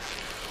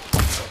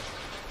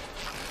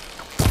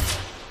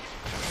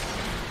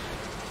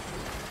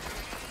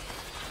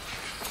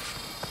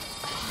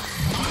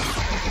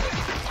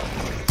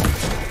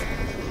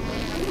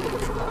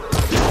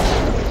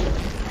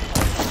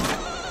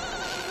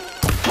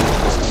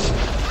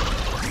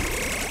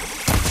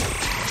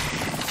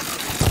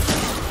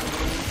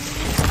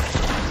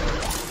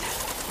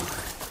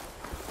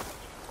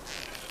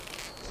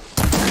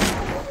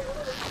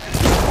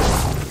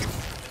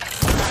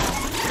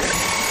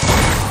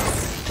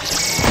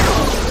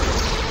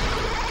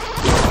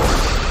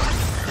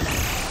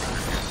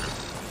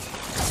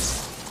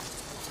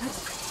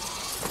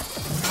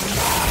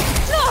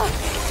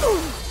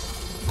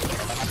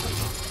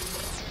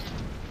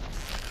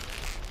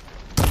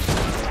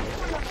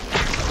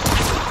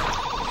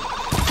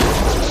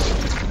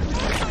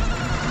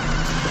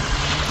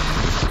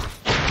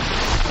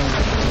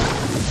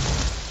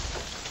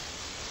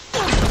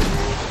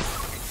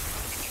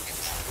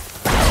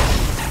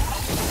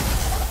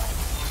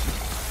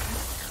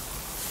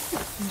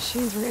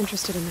 Machines were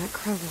interested in that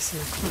crevice in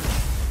the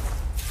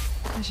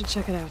cliff. I should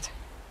check it out.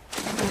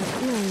 I have a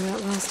feeling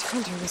that last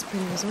hunter was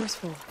pretty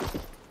resourceful.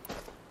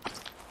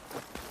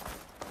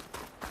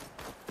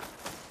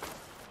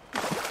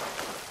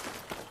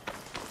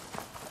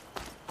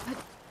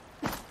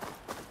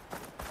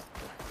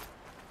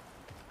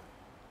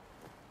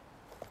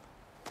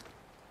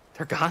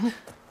 They're gone?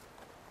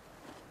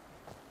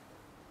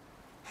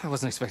 I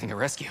wasn't expecting a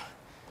rescue.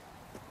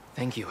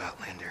 Thank you,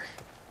 Outlander.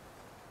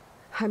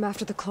 I'm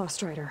after the claw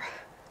strider.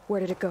 Where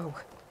did it go?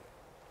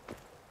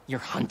 You're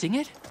hunting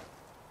it?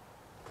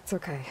 It's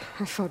okay.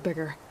 I fought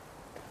bigger.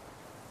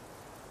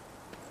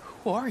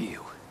 Who are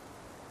you?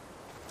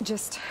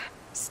 Just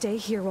stay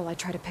here while I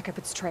try to pick up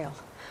its trail.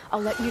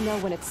 I'll let you know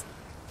when it's...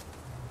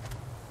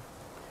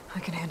 I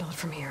can handle it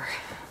from here.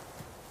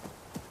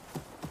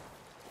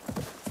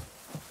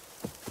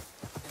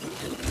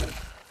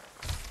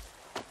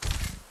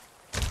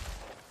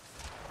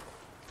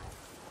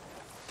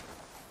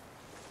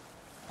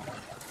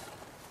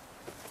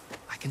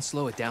 I can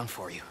slow it down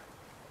for you.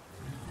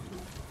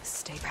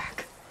 Stay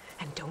back,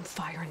 and don't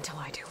fire until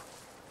I do.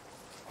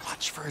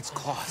 Watch for its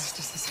claws. It's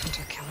just this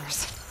hunter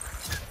killers.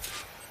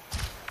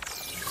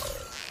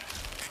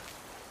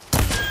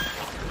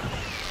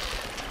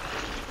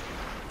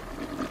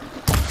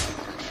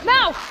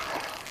 Now!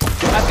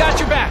 I've got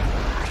your back!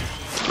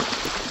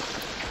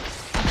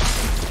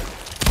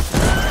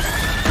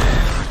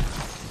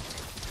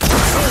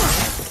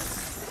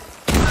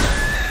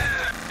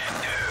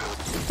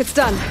 It's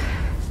done.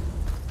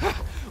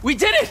 We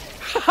did it!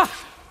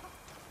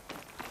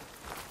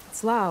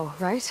 It's Lau,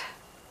 right?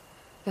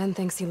 Ben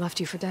thinks he left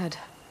you for dead.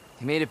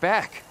 He made it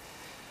back.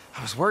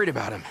 I was worried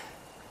about him.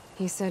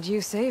 He said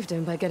you saved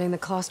him by getting the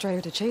claw strider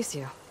to chase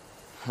you.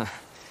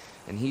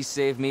 And he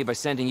saved me by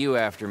sending you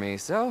after me,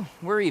 so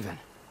we're even.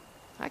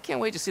 I can't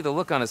wait to see the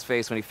look on his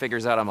face when he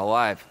figures out I'm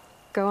alive.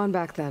 Go on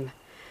back then.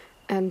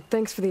 And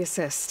thanks for the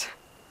assist.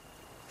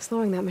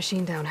 Slowing that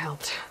machine down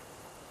helped.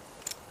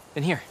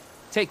 Then here,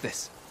 take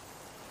this.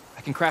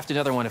 I can craft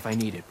another one if I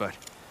need it, but...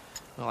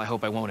 well, I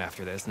hope I won't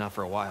after this, not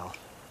for a while.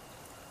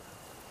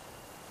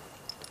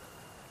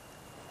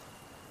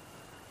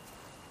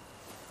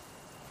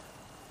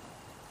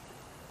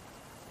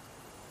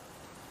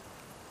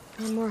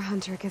 One more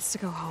hunter gets to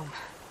go home.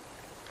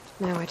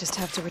 Now I just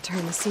have to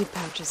return the seed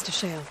pouches to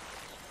Shale.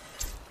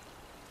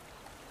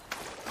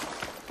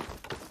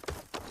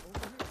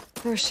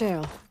 There's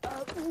Shale.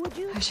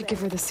 I should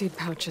give her the seed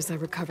pouches I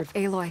recovered.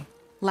 Aloy,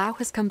 Lau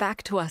has come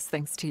back to us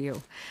thanks to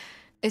you.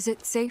 Is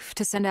it safe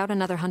to send out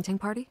another hunting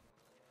party?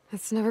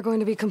 It's never going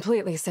to be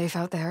completely safe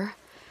out there,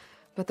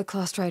 but the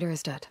Clost Rider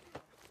is dead.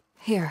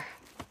 Here,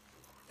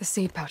 the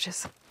seed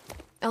pouches.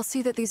 I'll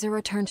see that these are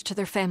returned to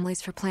their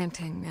families for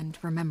planting and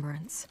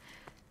remembrance.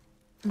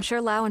 I'm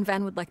sure Lau and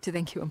Van would like to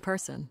thank you in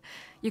person.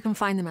 You can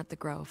find them at the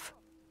Grove.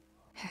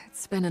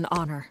 It's been an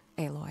honor,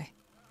 Aloy.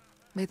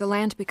 May the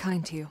land be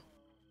kind to you.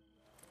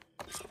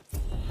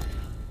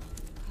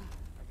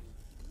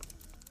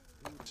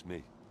 It's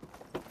me.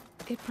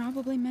 It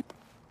probably meant...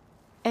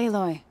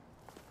 Aloy,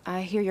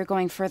 I hear you're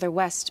going further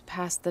west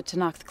past the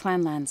Tenakth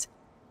clanlands.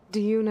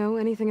 Do you know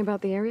anything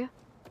about the area?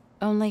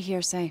 Only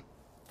hearsay.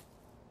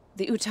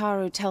 The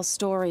Utaru tell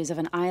stories of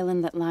an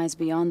island that lies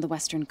beyond the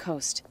western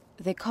coast.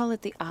 They call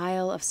it the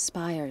Isle of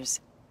Spires.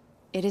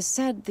 It is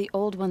said the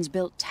Old Ones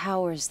built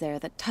towers there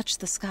that touch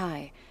the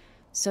sky,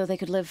 so they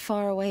could live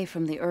far away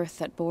from the earth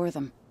that bore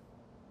them.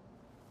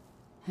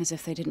 As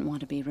if they didn't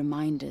want to be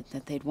reminded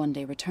that they'd one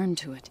day return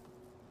to it.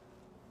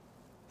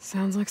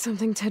 Sounds like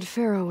something Ted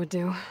Faro would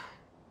do.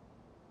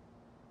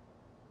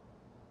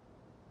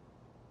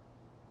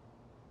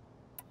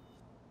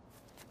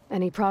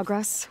 Any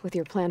progress with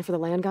your plan for the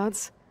land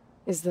gods?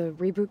 Is the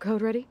reboot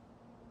code ready?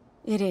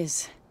 It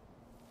is.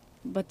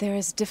 But there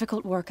is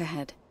difficult work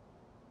ahead.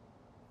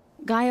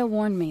 Gaia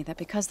warned me that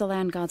because the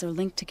land gods are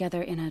linked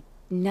together in a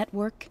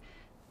network,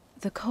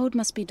 the code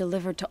must be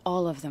delivered to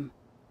all of them.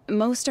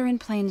 Most are in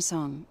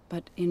Plainsong,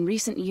 but in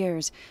recent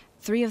years,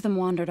 3 of them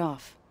wandered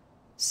off.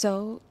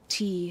 So,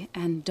 T,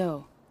 and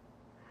Do.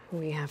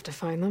 We have to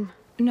find them?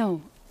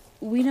 No,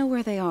 we know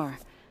where they are,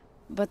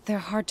 but they're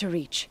hard to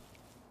reach.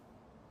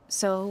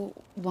 So,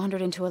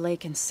 wandered into a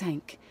lake and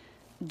sank.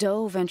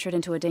 Do ventured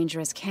into a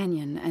dangerous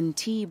canyon, and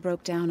T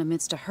broke down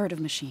amidst a herd of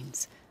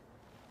machines.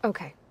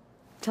 Okay.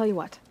 Tell you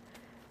what.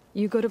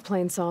 You go to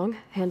Plainsong,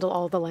 handle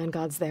all the land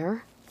gods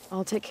there.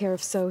 I'll take care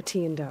of So,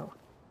 T, and Do.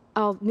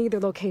 I'll need their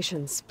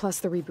locations, plus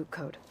the reboot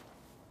code.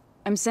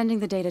 I'm sending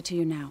the data to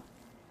you now.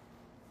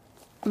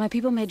 My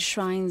people made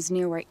shrines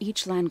near where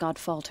each land god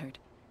faltered.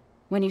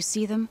 When you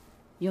see them,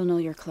 you'll know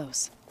you're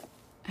close.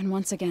 And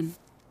once again,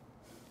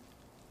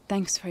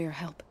 thanks for your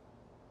help.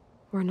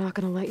 We're not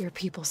gonna let your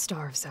people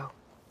starve, Zoe.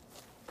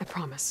 I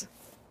promise.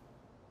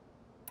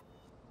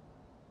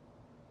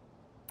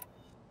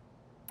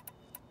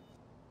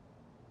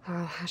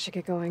 Well, I should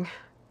get going.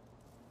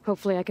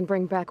 Hopefully I can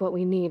bring back what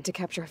we need to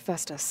capture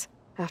Festus.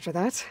 After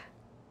that,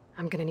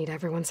 I'm gonna need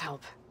everyone's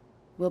help.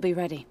 We'll be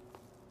ready.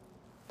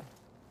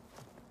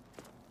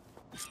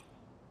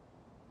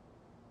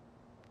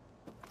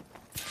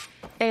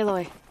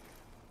 Aloy,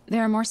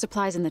 there are more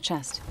supplies in the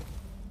chest.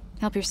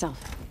 Help yourself.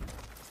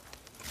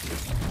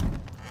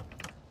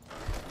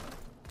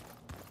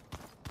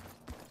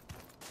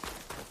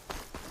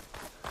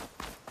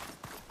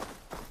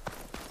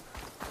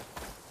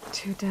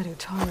 Two dead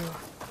Utaru.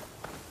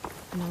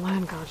 And a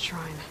land god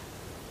shrine.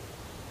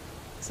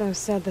 So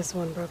said this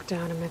one broke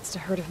down amidst a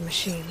herd of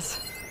machines.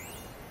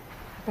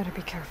 I better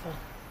be careful.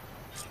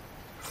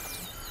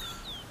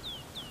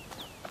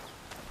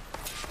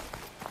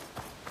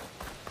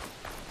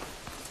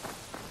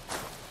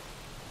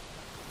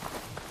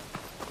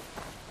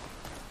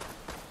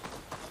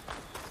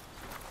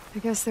 I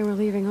guess they were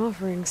leaving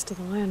offerings to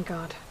the land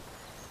god.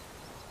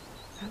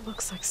 That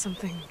looks like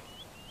something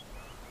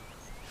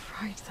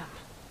fried them.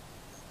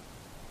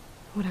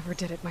 Whatever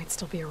did it might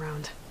still be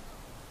around.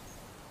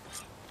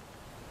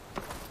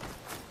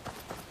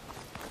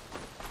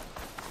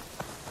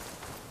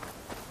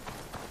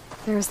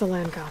 There's the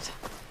land god.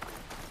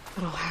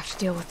 But I'll have to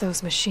deal with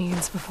those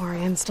machines before I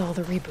install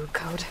the reboot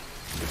code.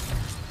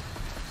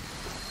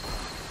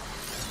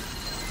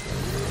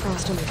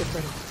 Frost will make it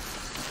brittle.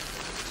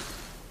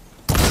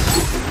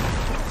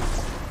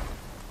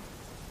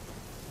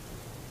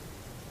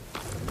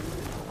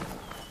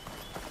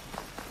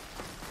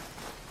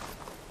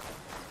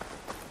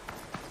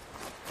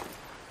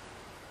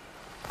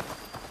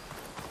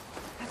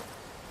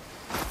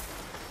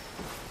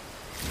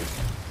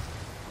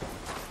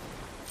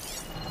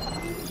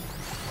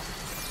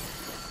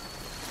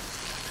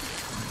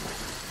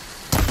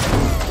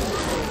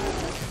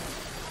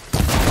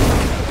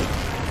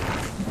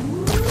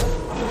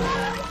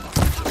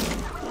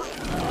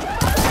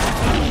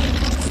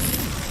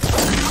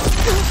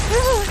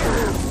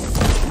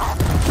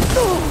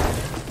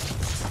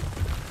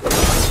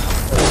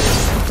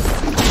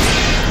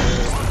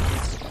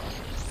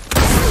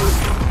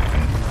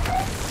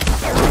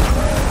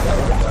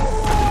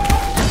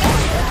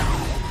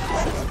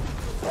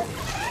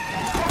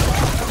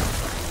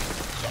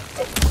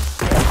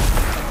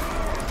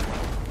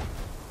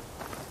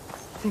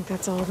 I think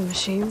that's all the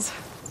machines.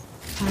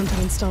 Time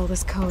to install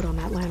this code on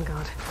that land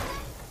god.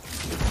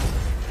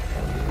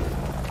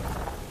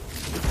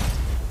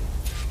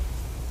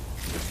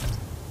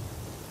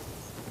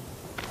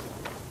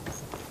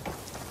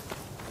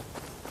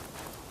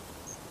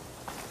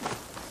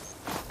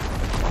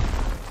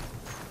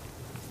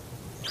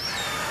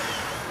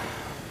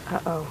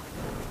 Uh-oh.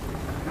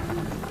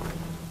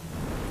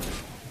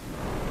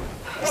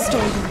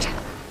 Stormbird.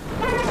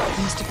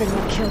 Must have been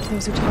what killed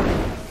those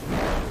Utaru.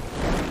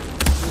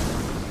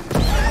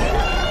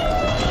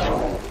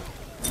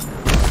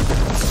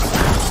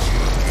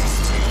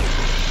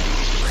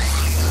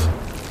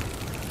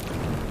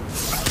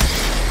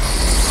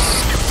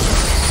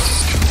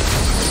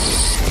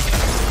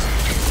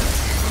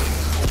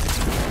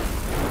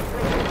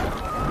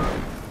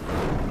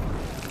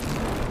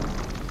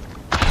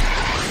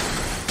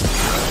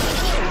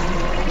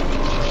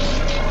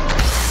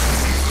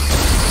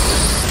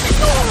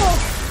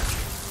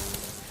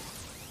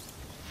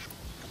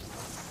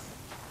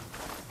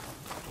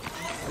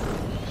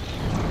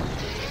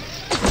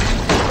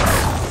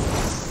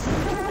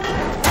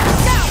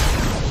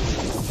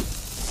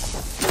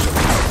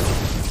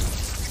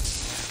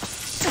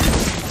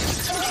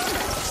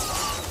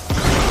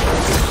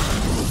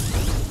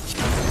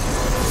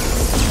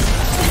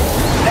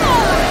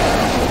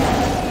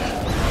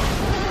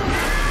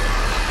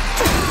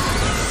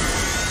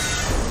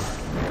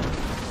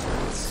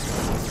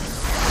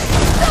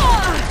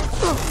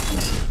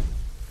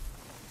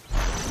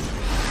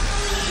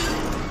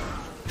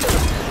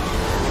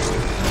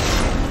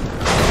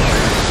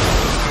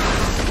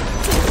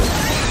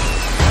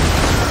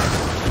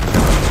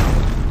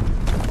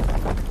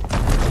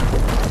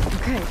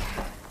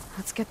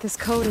 Get this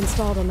code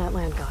installed on that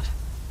land god.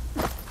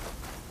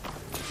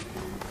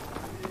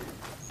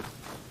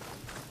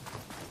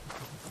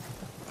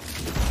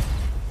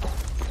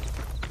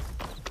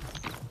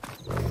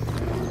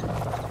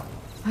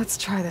 Let's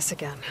try this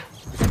again.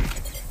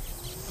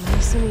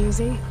 Nice and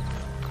easy.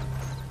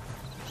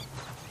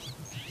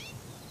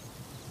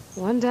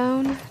 1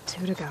 down,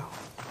 2 to go.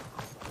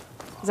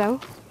 Zoe,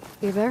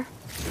 you there?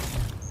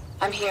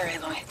 I'm here,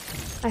 Aloy.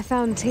 I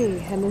found T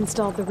and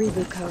installed the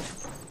reboot code.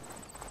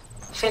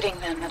 Fitting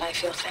then that I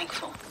feel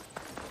thankful.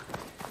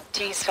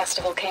 T's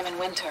festival came in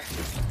winter,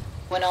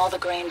 when all the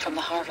grain from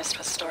the harvest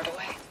was stored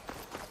away.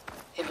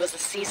 It was a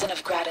season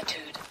of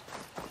gratitude,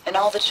 and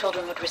all the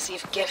children would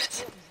receive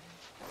gifts.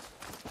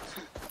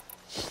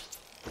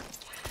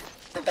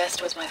 The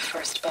best was my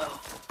first bow,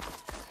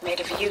 made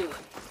of yew,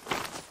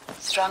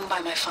 strung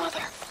by my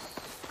father.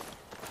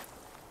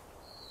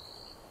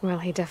 Well,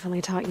 he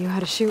definitely taught you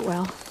how to shoot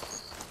well.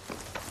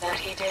 That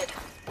he did.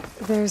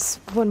 There's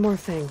one more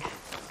thing.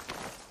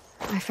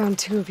 I found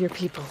 2 of your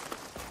people.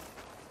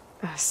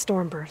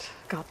 Stormbird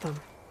got them.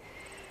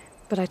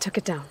 But I took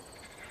it down.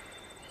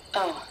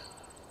 Oh.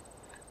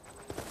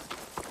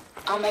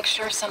 I'll make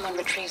sure someone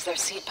retrieves their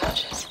seed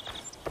pouches,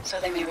 so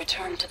they may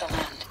return to the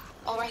land.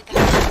 All right then.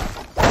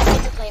 I'll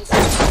take the planes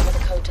and over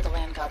the code to the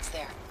land gods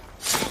there.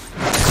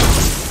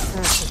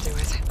 That should do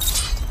it.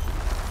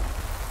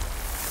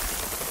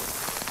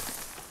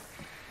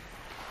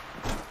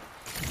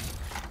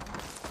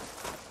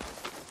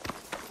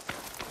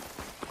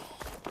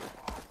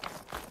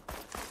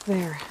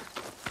 There.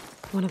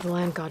 One of the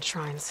land god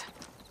shrines.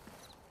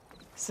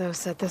 Zoe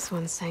said this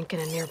one sank in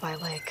a nearby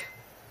lake.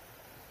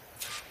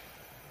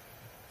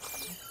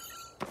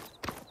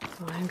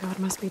 The land god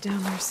must be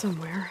down there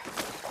somewhere.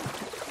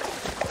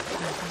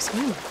 Time for a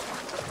swim.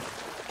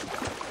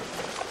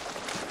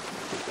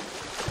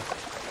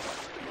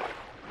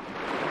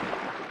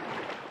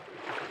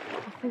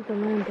 I think the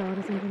land god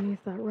is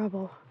underneath that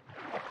rubble.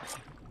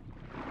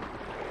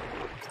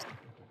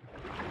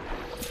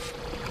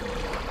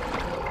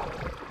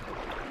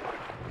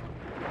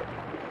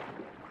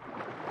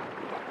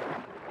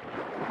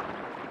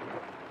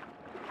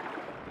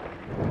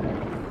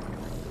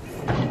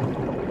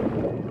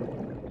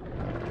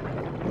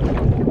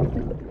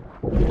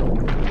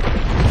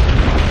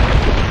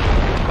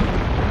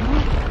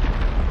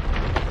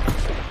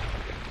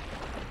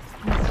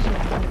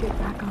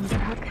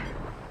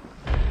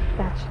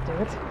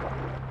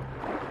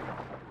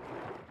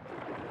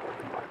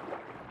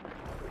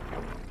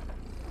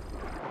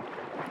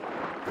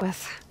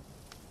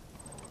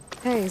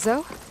 Hey,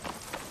 Zoe?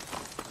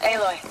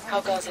 Aloy, how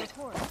goes it?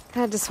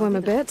 Had to swim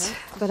a bit,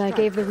 but I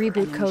gave the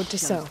reboot code to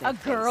Zoe. A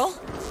girl?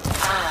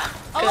 Ah,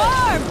 good.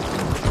 Alarm!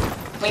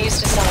 We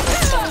used to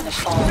celebrate so in the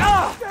fall,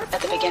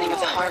 at the beginning of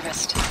the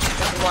harvest,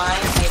 with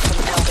wine made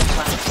from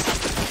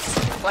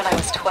elderflowers. When I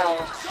was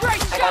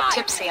 12, I got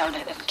tipsy on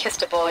it and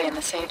kissed a boy in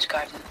the sage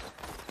garden.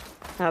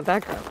 How'd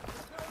that go?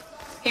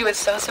 He was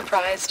so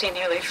surprised he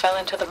nearly fell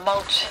into the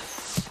mulch.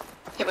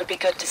 It would be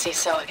good to see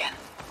So again.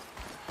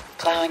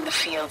 Plowing the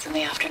fields in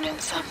the afternoon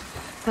sun.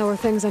 How are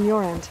things on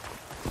your end?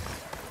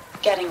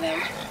 Getting there.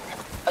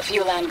 A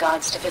few land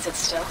gods to visit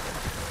still.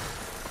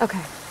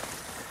 Okay.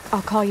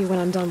 I'll call you when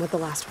I'm done with the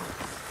last one.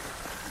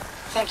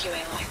 Thank you,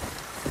 Aloy.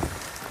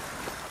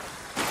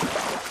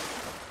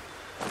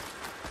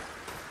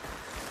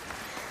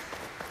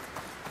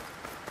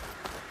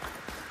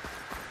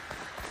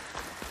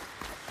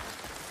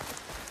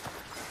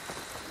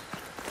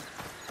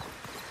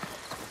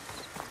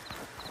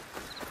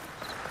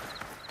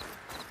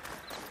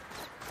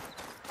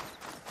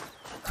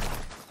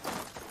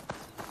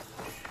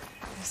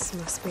 This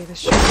must be the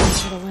shortcut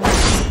to the land.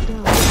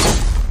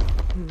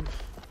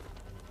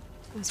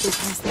 As we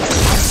pass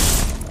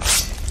this.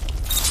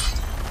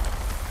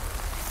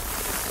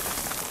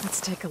 Let's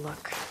take a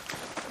look.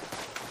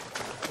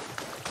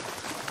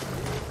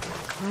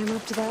 Climb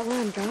up to that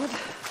land god.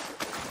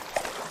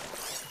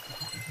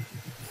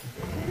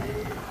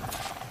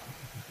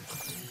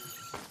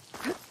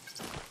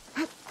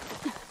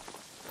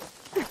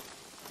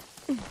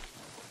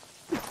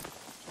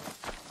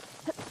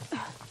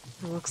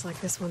 Looks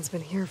like this one's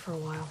been here for a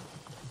while.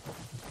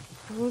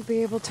 I won't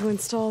be able to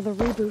install the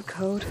reboot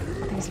code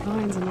with these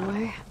vines in the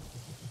way.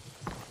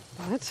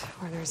 But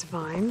where there's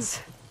vines,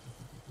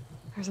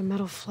 there's a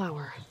metal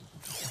flower.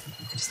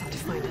 I just have to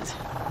find it.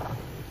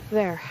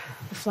 There,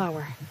 the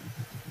flower.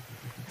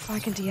 If I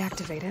can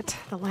deactivate it,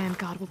 the land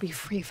god will be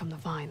free from the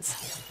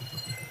vines.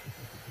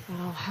 But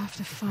I'll have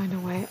to find a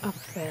way up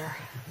there.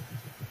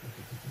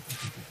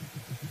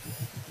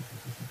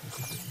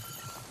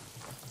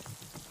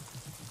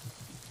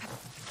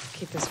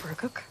 Keep this for a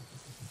cook.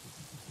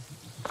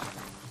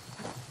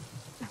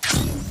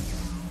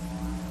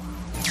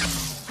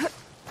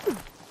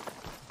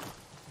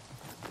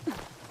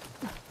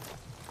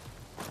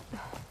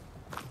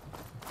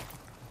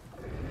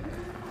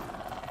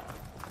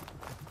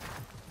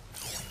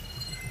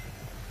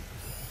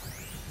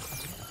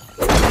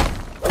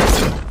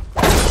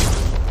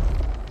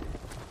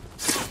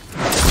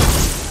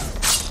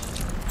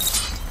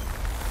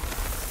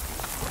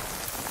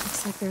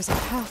 Looks like there's a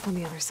path on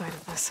the other side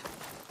of this.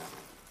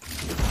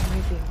 There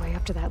might be a way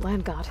up to that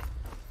land god.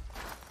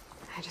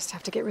 I just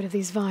have to get rid of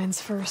these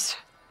vines first.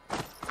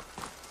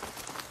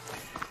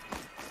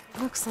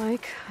 Looks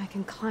like I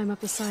can climb up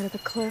the side of the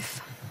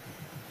cliff.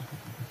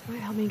 Might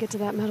help me get to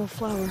that metal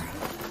flower.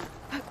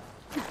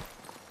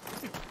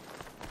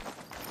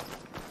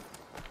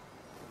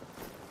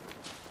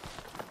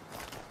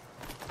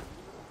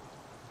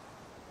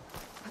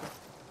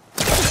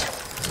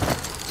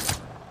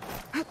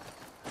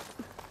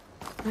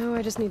 Now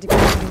I just need to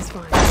get rid of these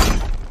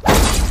vines.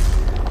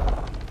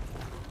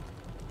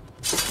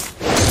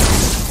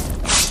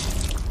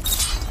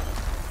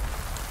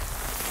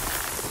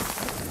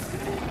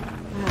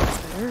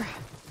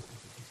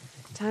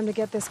 Time to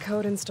get this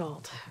code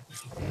installed.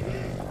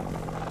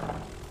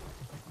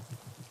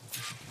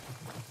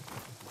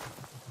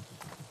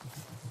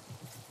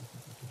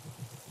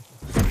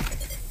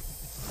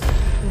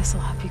 This'll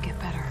help you get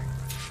better.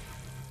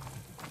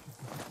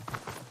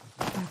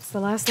 That's the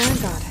last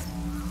land god.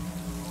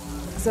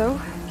 Zoe,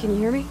 can you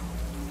hear me?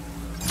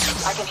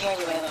 I can hear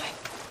you,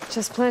 Aloy.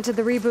 Just planted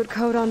the reboot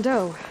code on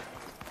Doe.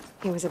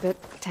 He was a bit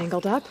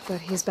tangled up, but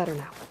he's better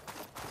now.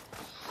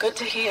 Good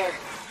to hear.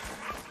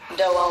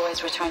 Doe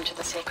always returned to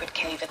the sacred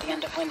cave at the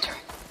end of winter,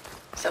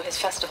 so his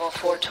festival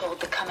foretold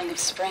the coming of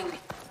spring.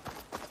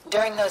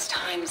 During those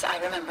times, I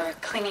remember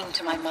clinging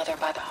to my mother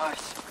by the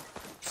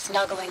hearth,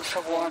 snuggling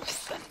for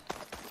warmth and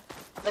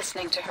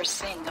listening to her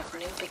sing of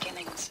new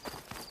beginnings.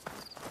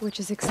 Which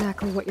is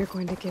exactly what you're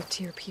going to give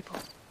to your people.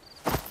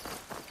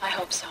 I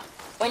hope so.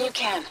 When you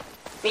can,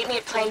 meet me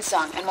at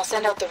Plainsong and we'll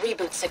send out the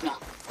reboot signal.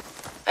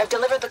 I've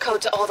delivered the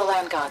code to all the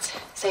land gods,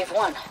 save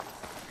one.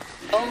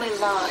 Only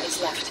La is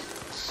left.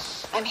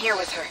 I'm here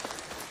with her,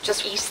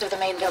 just east of the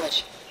main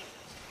village.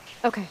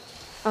 Okay,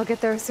 I'll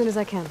get there as soon as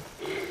I can.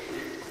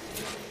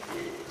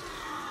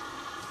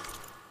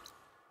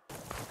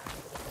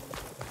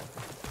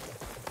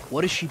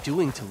 What is she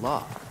doing to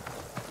La?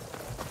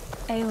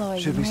 Aloy,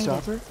 Should we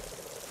stop her?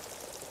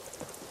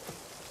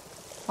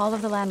 All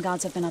of the land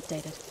gods have been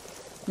updated.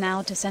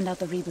 Now to send out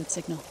the reboot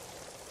signal.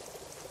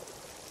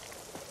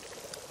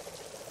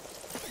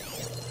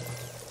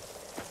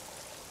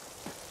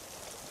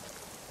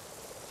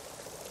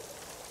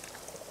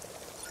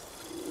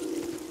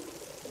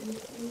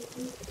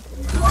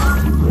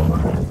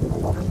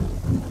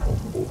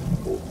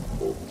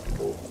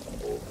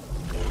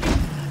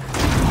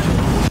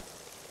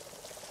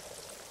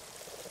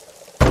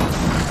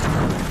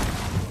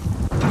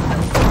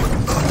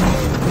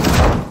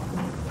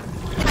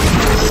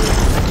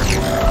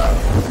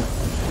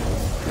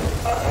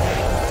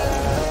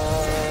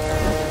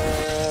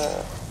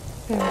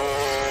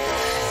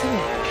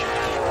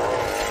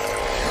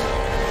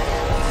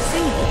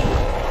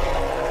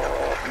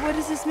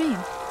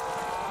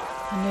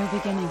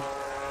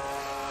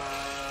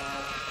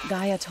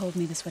 Gaia told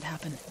me this would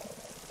happen.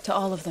 To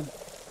all of them.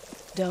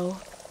 Doe,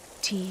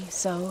 T,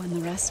 So, and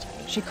the rest.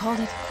 She called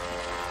it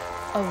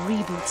a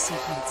reboot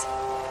sequence.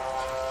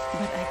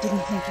 But I didn't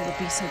think it would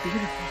be so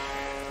beautiful.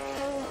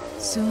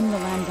 Soon the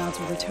land gods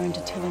will return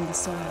to tilling the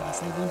soil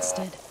as they once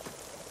did.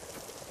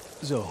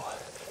 Zoe,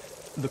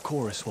 the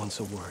chorus wants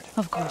a word.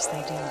 Of course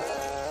they do.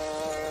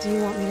 Do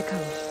you want me to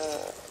come?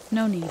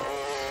 No need.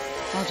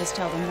 I'll just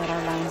tell them that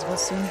our lands will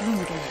soon bloom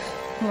again.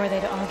 Who are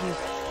they to argue?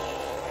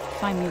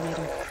 Find me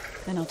later,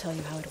 and I'll tell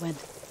you how it went.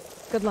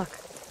 Good luck.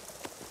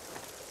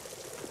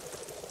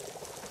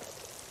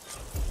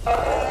 I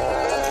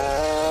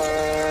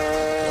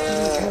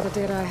don't care the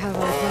data I have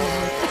on the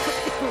phone.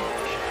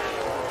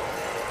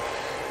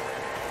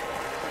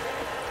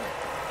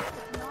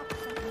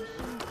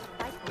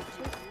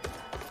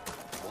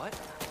 What?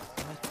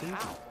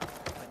 How?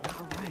 But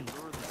never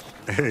mind.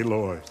 Hey,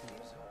 Aloy.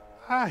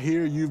 I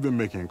hear you've been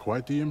making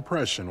quite the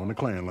impression on the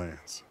clan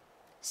lands.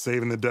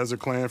 Saving the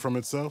desert clan from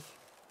itself,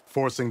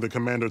 forcing the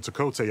commander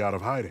Tekote out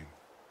of hiding,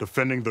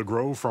 defending the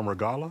grove from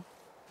Regala.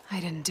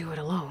 I didn't do it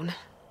alone.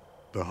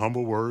 The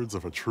humble words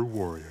of a true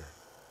warrior.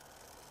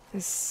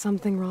 Is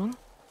something wrong?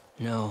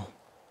 No.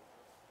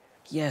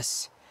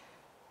 Yes.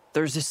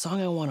 There's this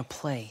song I want to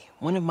play,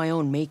 one of my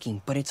own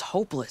making, but it's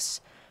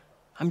hopeless.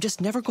 I'm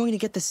just never going to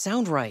get the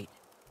sound right.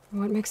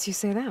 What makes you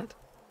say that?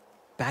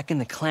 Back in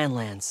the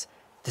Clanlands,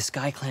 the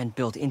Sky Clan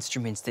built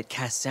instruments that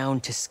cast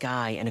sound to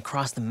sky and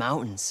across the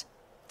mountains.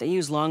 They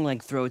use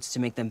long-leg throats to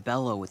make them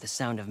bellow with the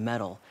sound of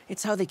metal.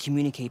 It's how they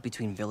communicate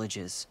between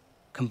villages.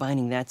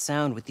 Combining that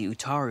sound with the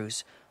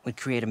Utarus would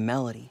create a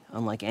melody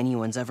unlike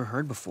anyone's ever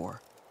heard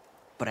before.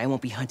 But I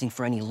won't be hunting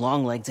for any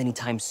longlegs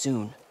anytime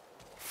soon.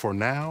 For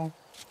now,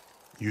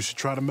 you should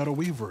try the Metal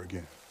Weaver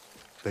again.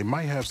 They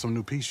might have some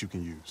new piece you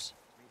can use.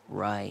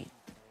 Right.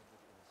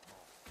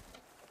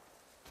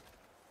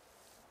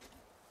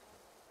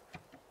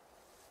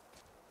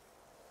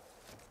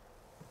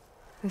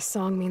 This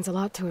song means a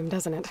lot to him,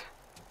 doesn't it?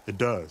 It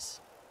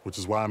does, which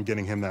is why I'm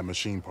getting him that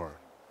machine part.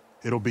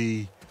 It'll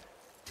be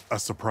a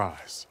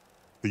surprise.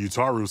 The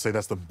Utaru say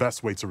that's the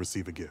best way to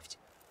receive a gift.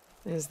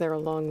 Is there a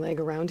long leg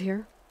around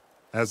here?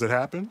 As it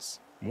happens,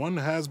 one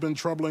has been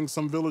troubling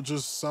some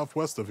villages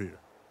southwest of here.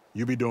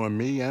 You be doing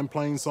me and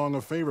Plainsong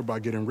a favor by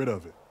getting rid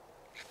of it.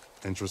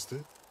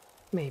 Interested?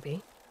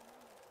 Maybe.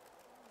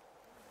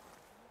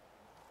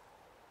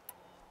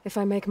 If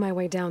I make my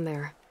way down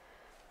there,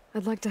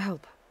 I'd like to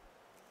help.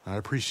 I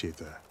appreciate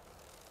that.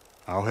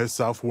 I'll head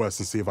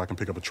southwest and see if I can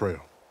pick up a trail.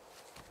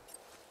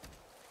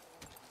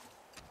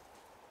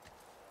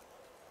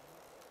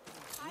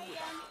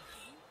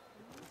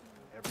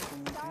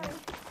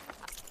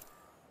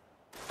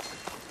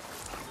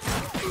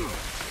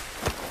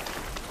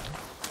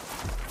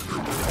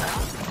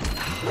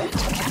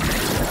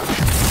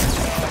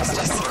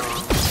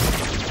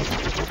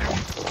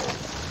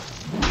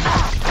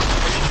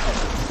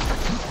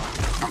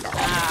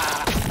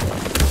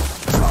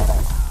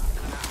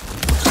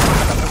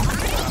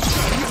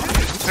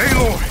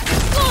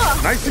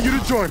 Nice of you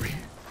to join me.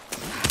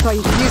 Thought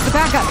you could use the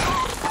backup.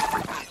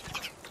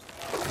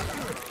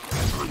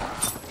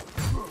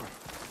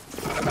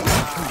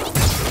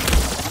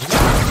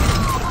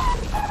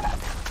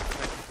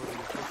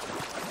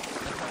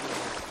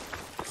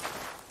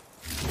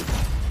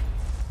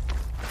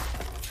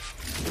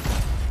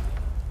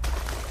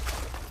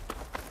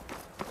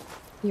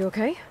 You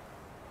okay?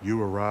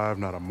 You arrived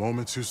not a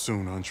moment too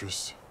soon,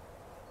 Huntress.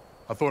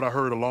 I thought I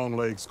heard a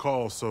Longlegs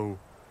call, so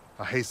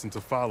I hastened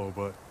to follow,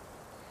 but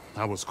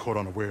I was caught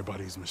unaware by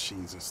these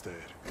machines instead.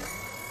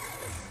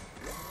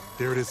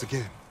 There it is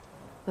again.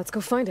 Let's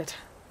go find it.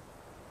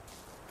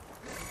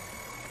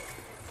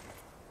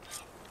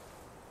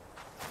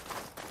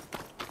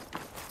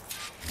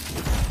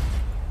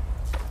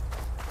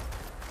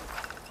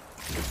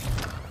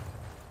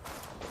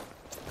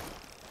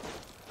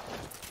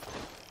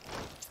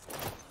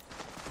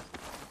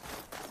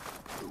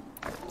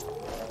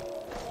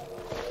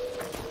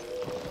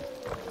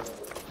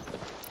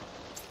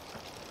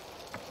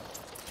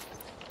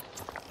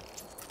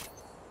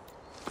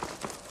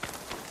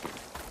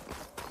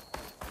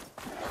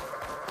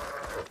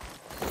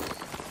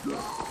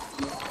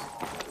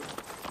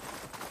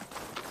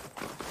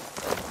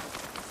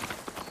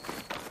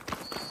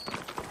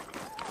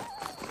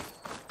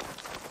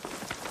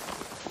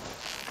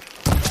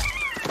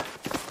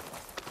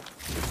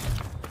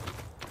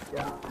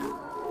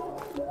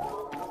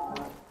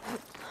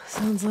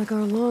 Sounds like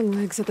our long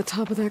legs at the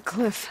top of that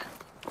cliff.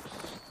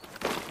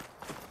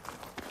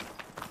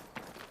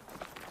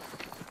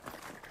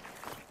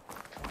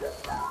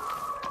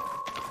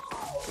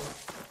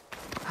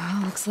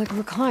 Oh, looks like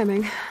we're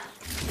climbing.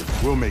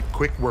 We'll make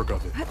quick work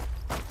of it.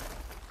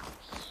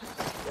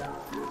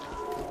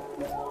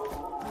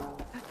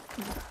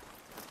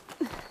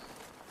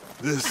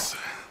 This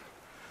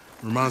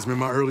reminds me of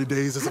my early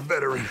days as a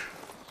veteran.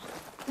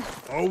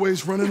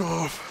 Always running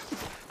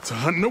off to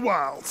hunt in the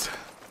wilds.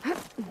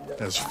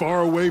 As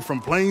far away from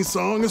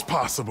Plainsong as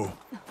possible.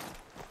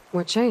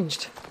 What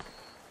changed?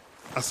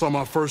 I saw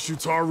my first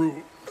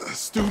Utaru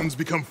students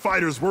become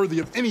fighters worthy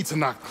of any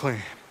Tanakh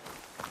clan.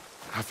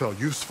 I felt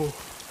useful,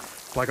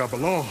 like I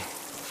belonged.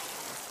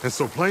 And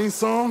so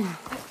Plainsong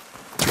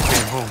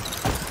became home.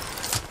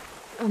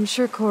 I'm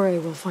sure Corey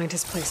will find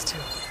his place too.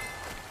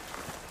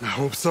 I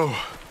hope so.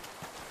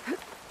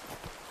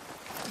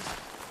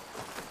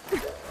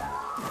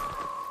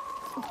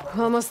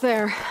 Almost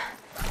there.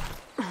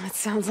 It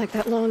sounds like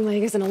that long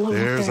leg isn't alone.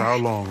 There's there. our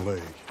long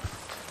leg.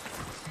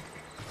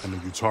 And the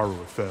Utaru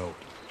have failed.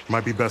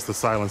 Might be best to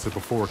silence it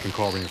before it can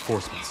call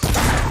reinforcements.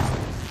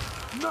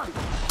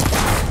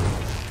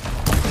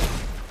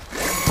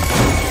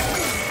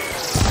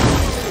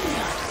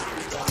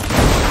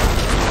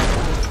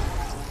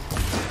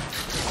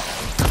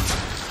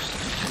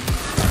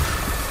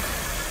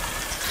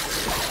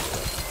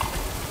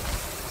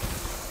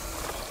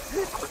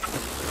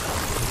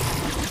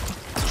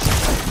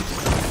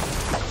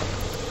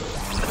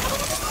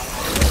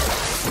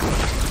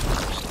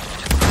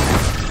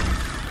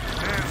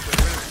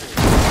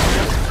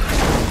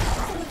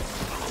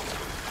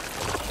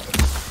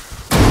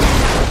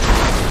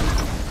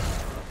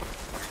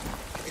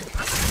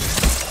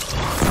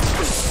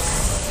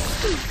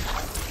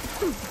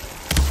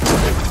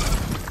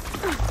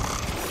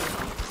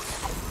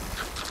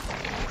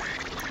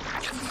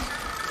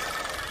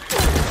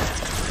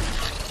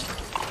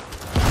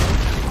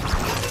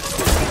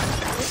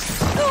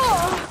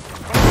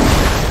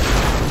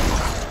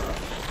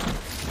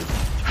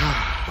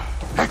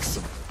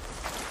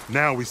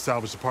 Now we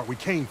salvage the part we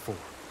came for.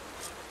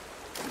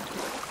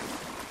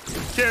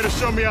 Care to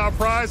show me our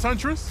prize,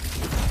 Huntress?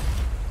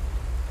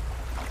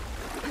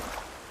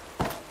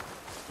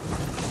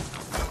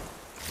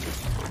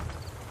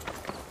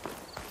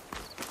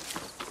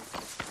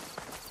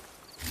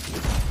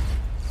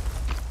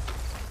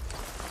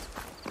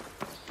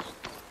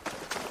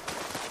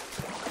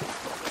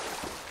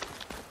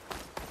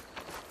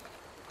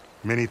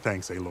 Many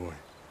thanks, Aloy.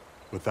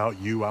 Without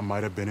you, I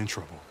might have been in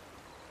trouble.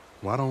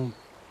 Why don't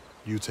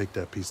you take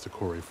that piece to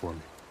Corey for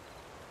me?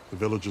 The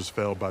villagers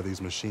felled by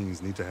these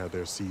machines need to have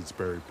their seeds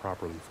buried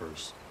properly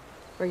first.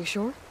 Are you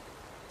sure?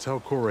 Tell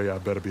Corey I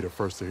better be the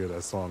first to hear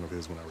that song of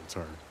his when I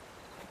return.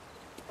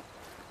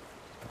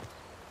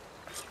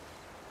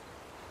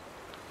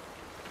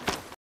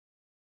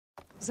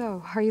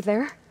 Zoe, are you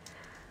there?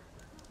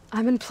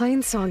 I'm in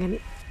Plainsong and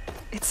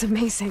it's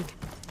amazing.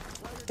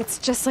 It's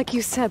just like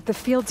you said, the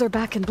fields are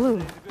back in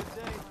bloom.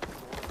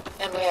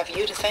 And we have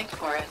you to thank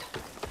for it.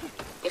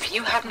 If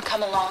you hadn't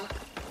come along,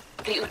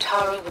 the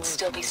Utaru would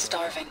still be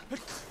starving,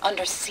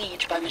 under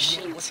siege by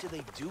machines. What do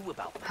they do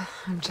about that?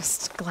 I'm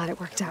just glad it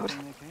worked out.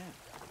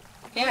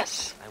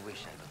 Yes.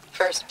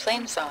 First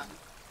Plainsong.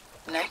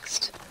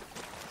 Next,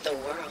 the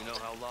world. You know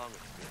how long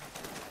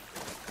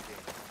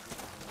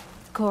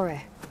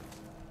Corey.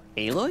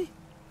 Aloy?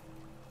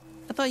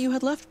 I thought you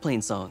had left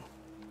Plainsong.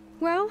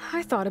 Well,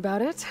 I thought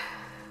about it,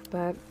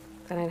 but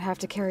then I'd have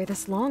to carry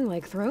this long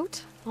leg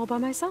throat all by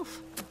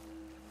myself.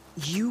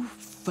 You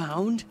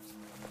found?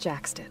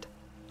 Jax did.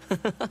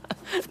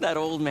 That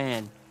old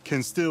man.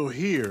 Can still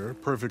hear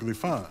perfectly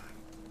fine.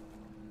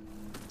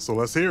 So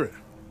let's hear it.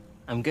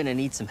 I'm gonna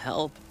need some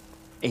help.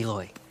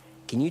 Aloy,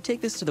 can you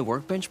take this to the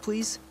workbench,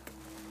 please?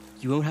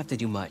 You won't have to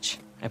do much,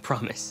 I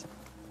promise.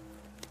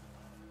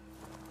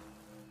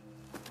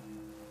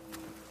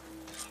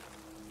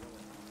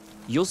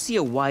 You'll see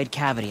a wide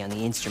cavity on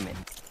the instrument.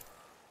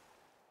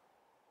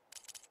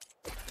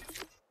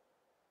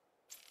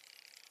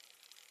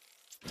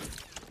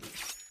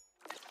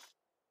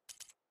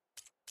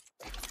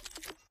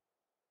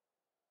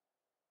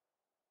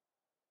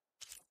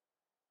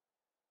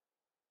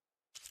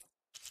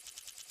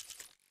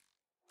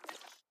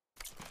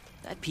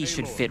 That piece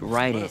should fit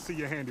right in. Let's see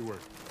your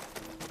handiwork.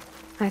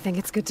 I think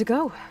it's good to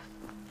go.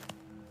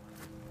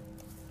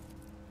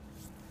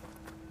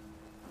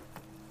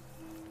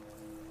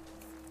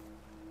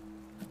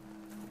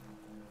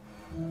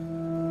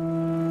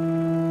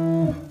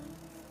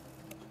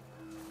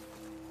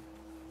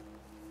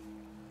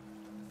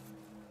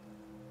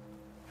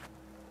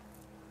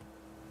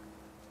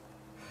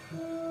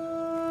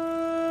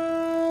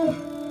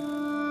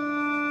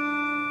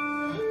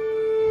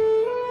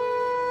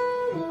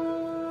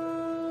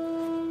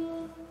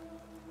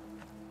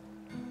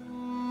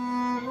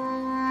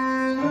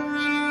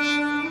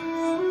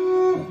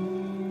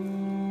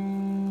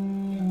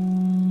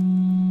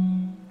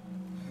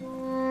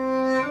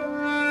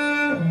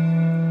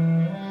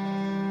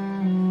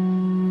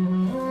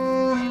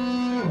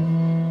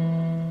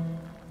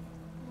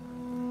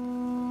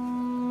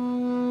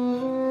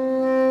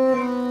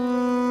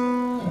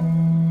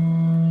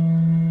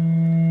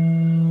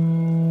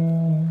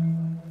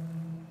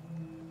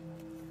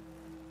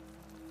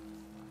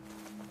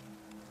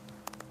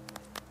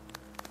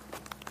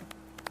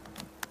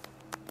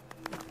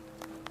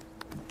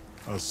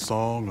 A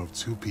song of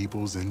two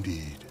peoples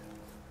indeed.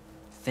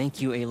 Thank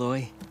you,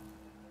 Aloy.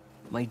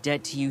 My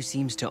debt to you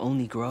seems to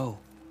only grow.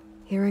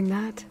 Hearing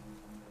that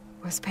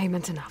was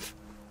payment enough.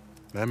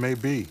 That may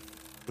be,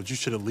 but you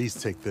should at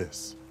least take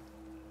this.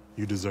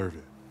 You deserve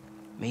it.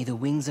 May the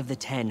wings of the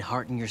Ten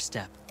hearten your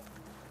step.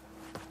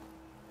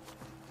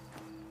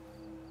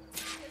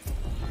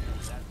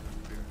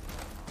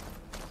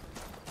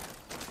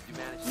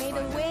 May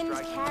the wind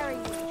carry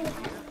you.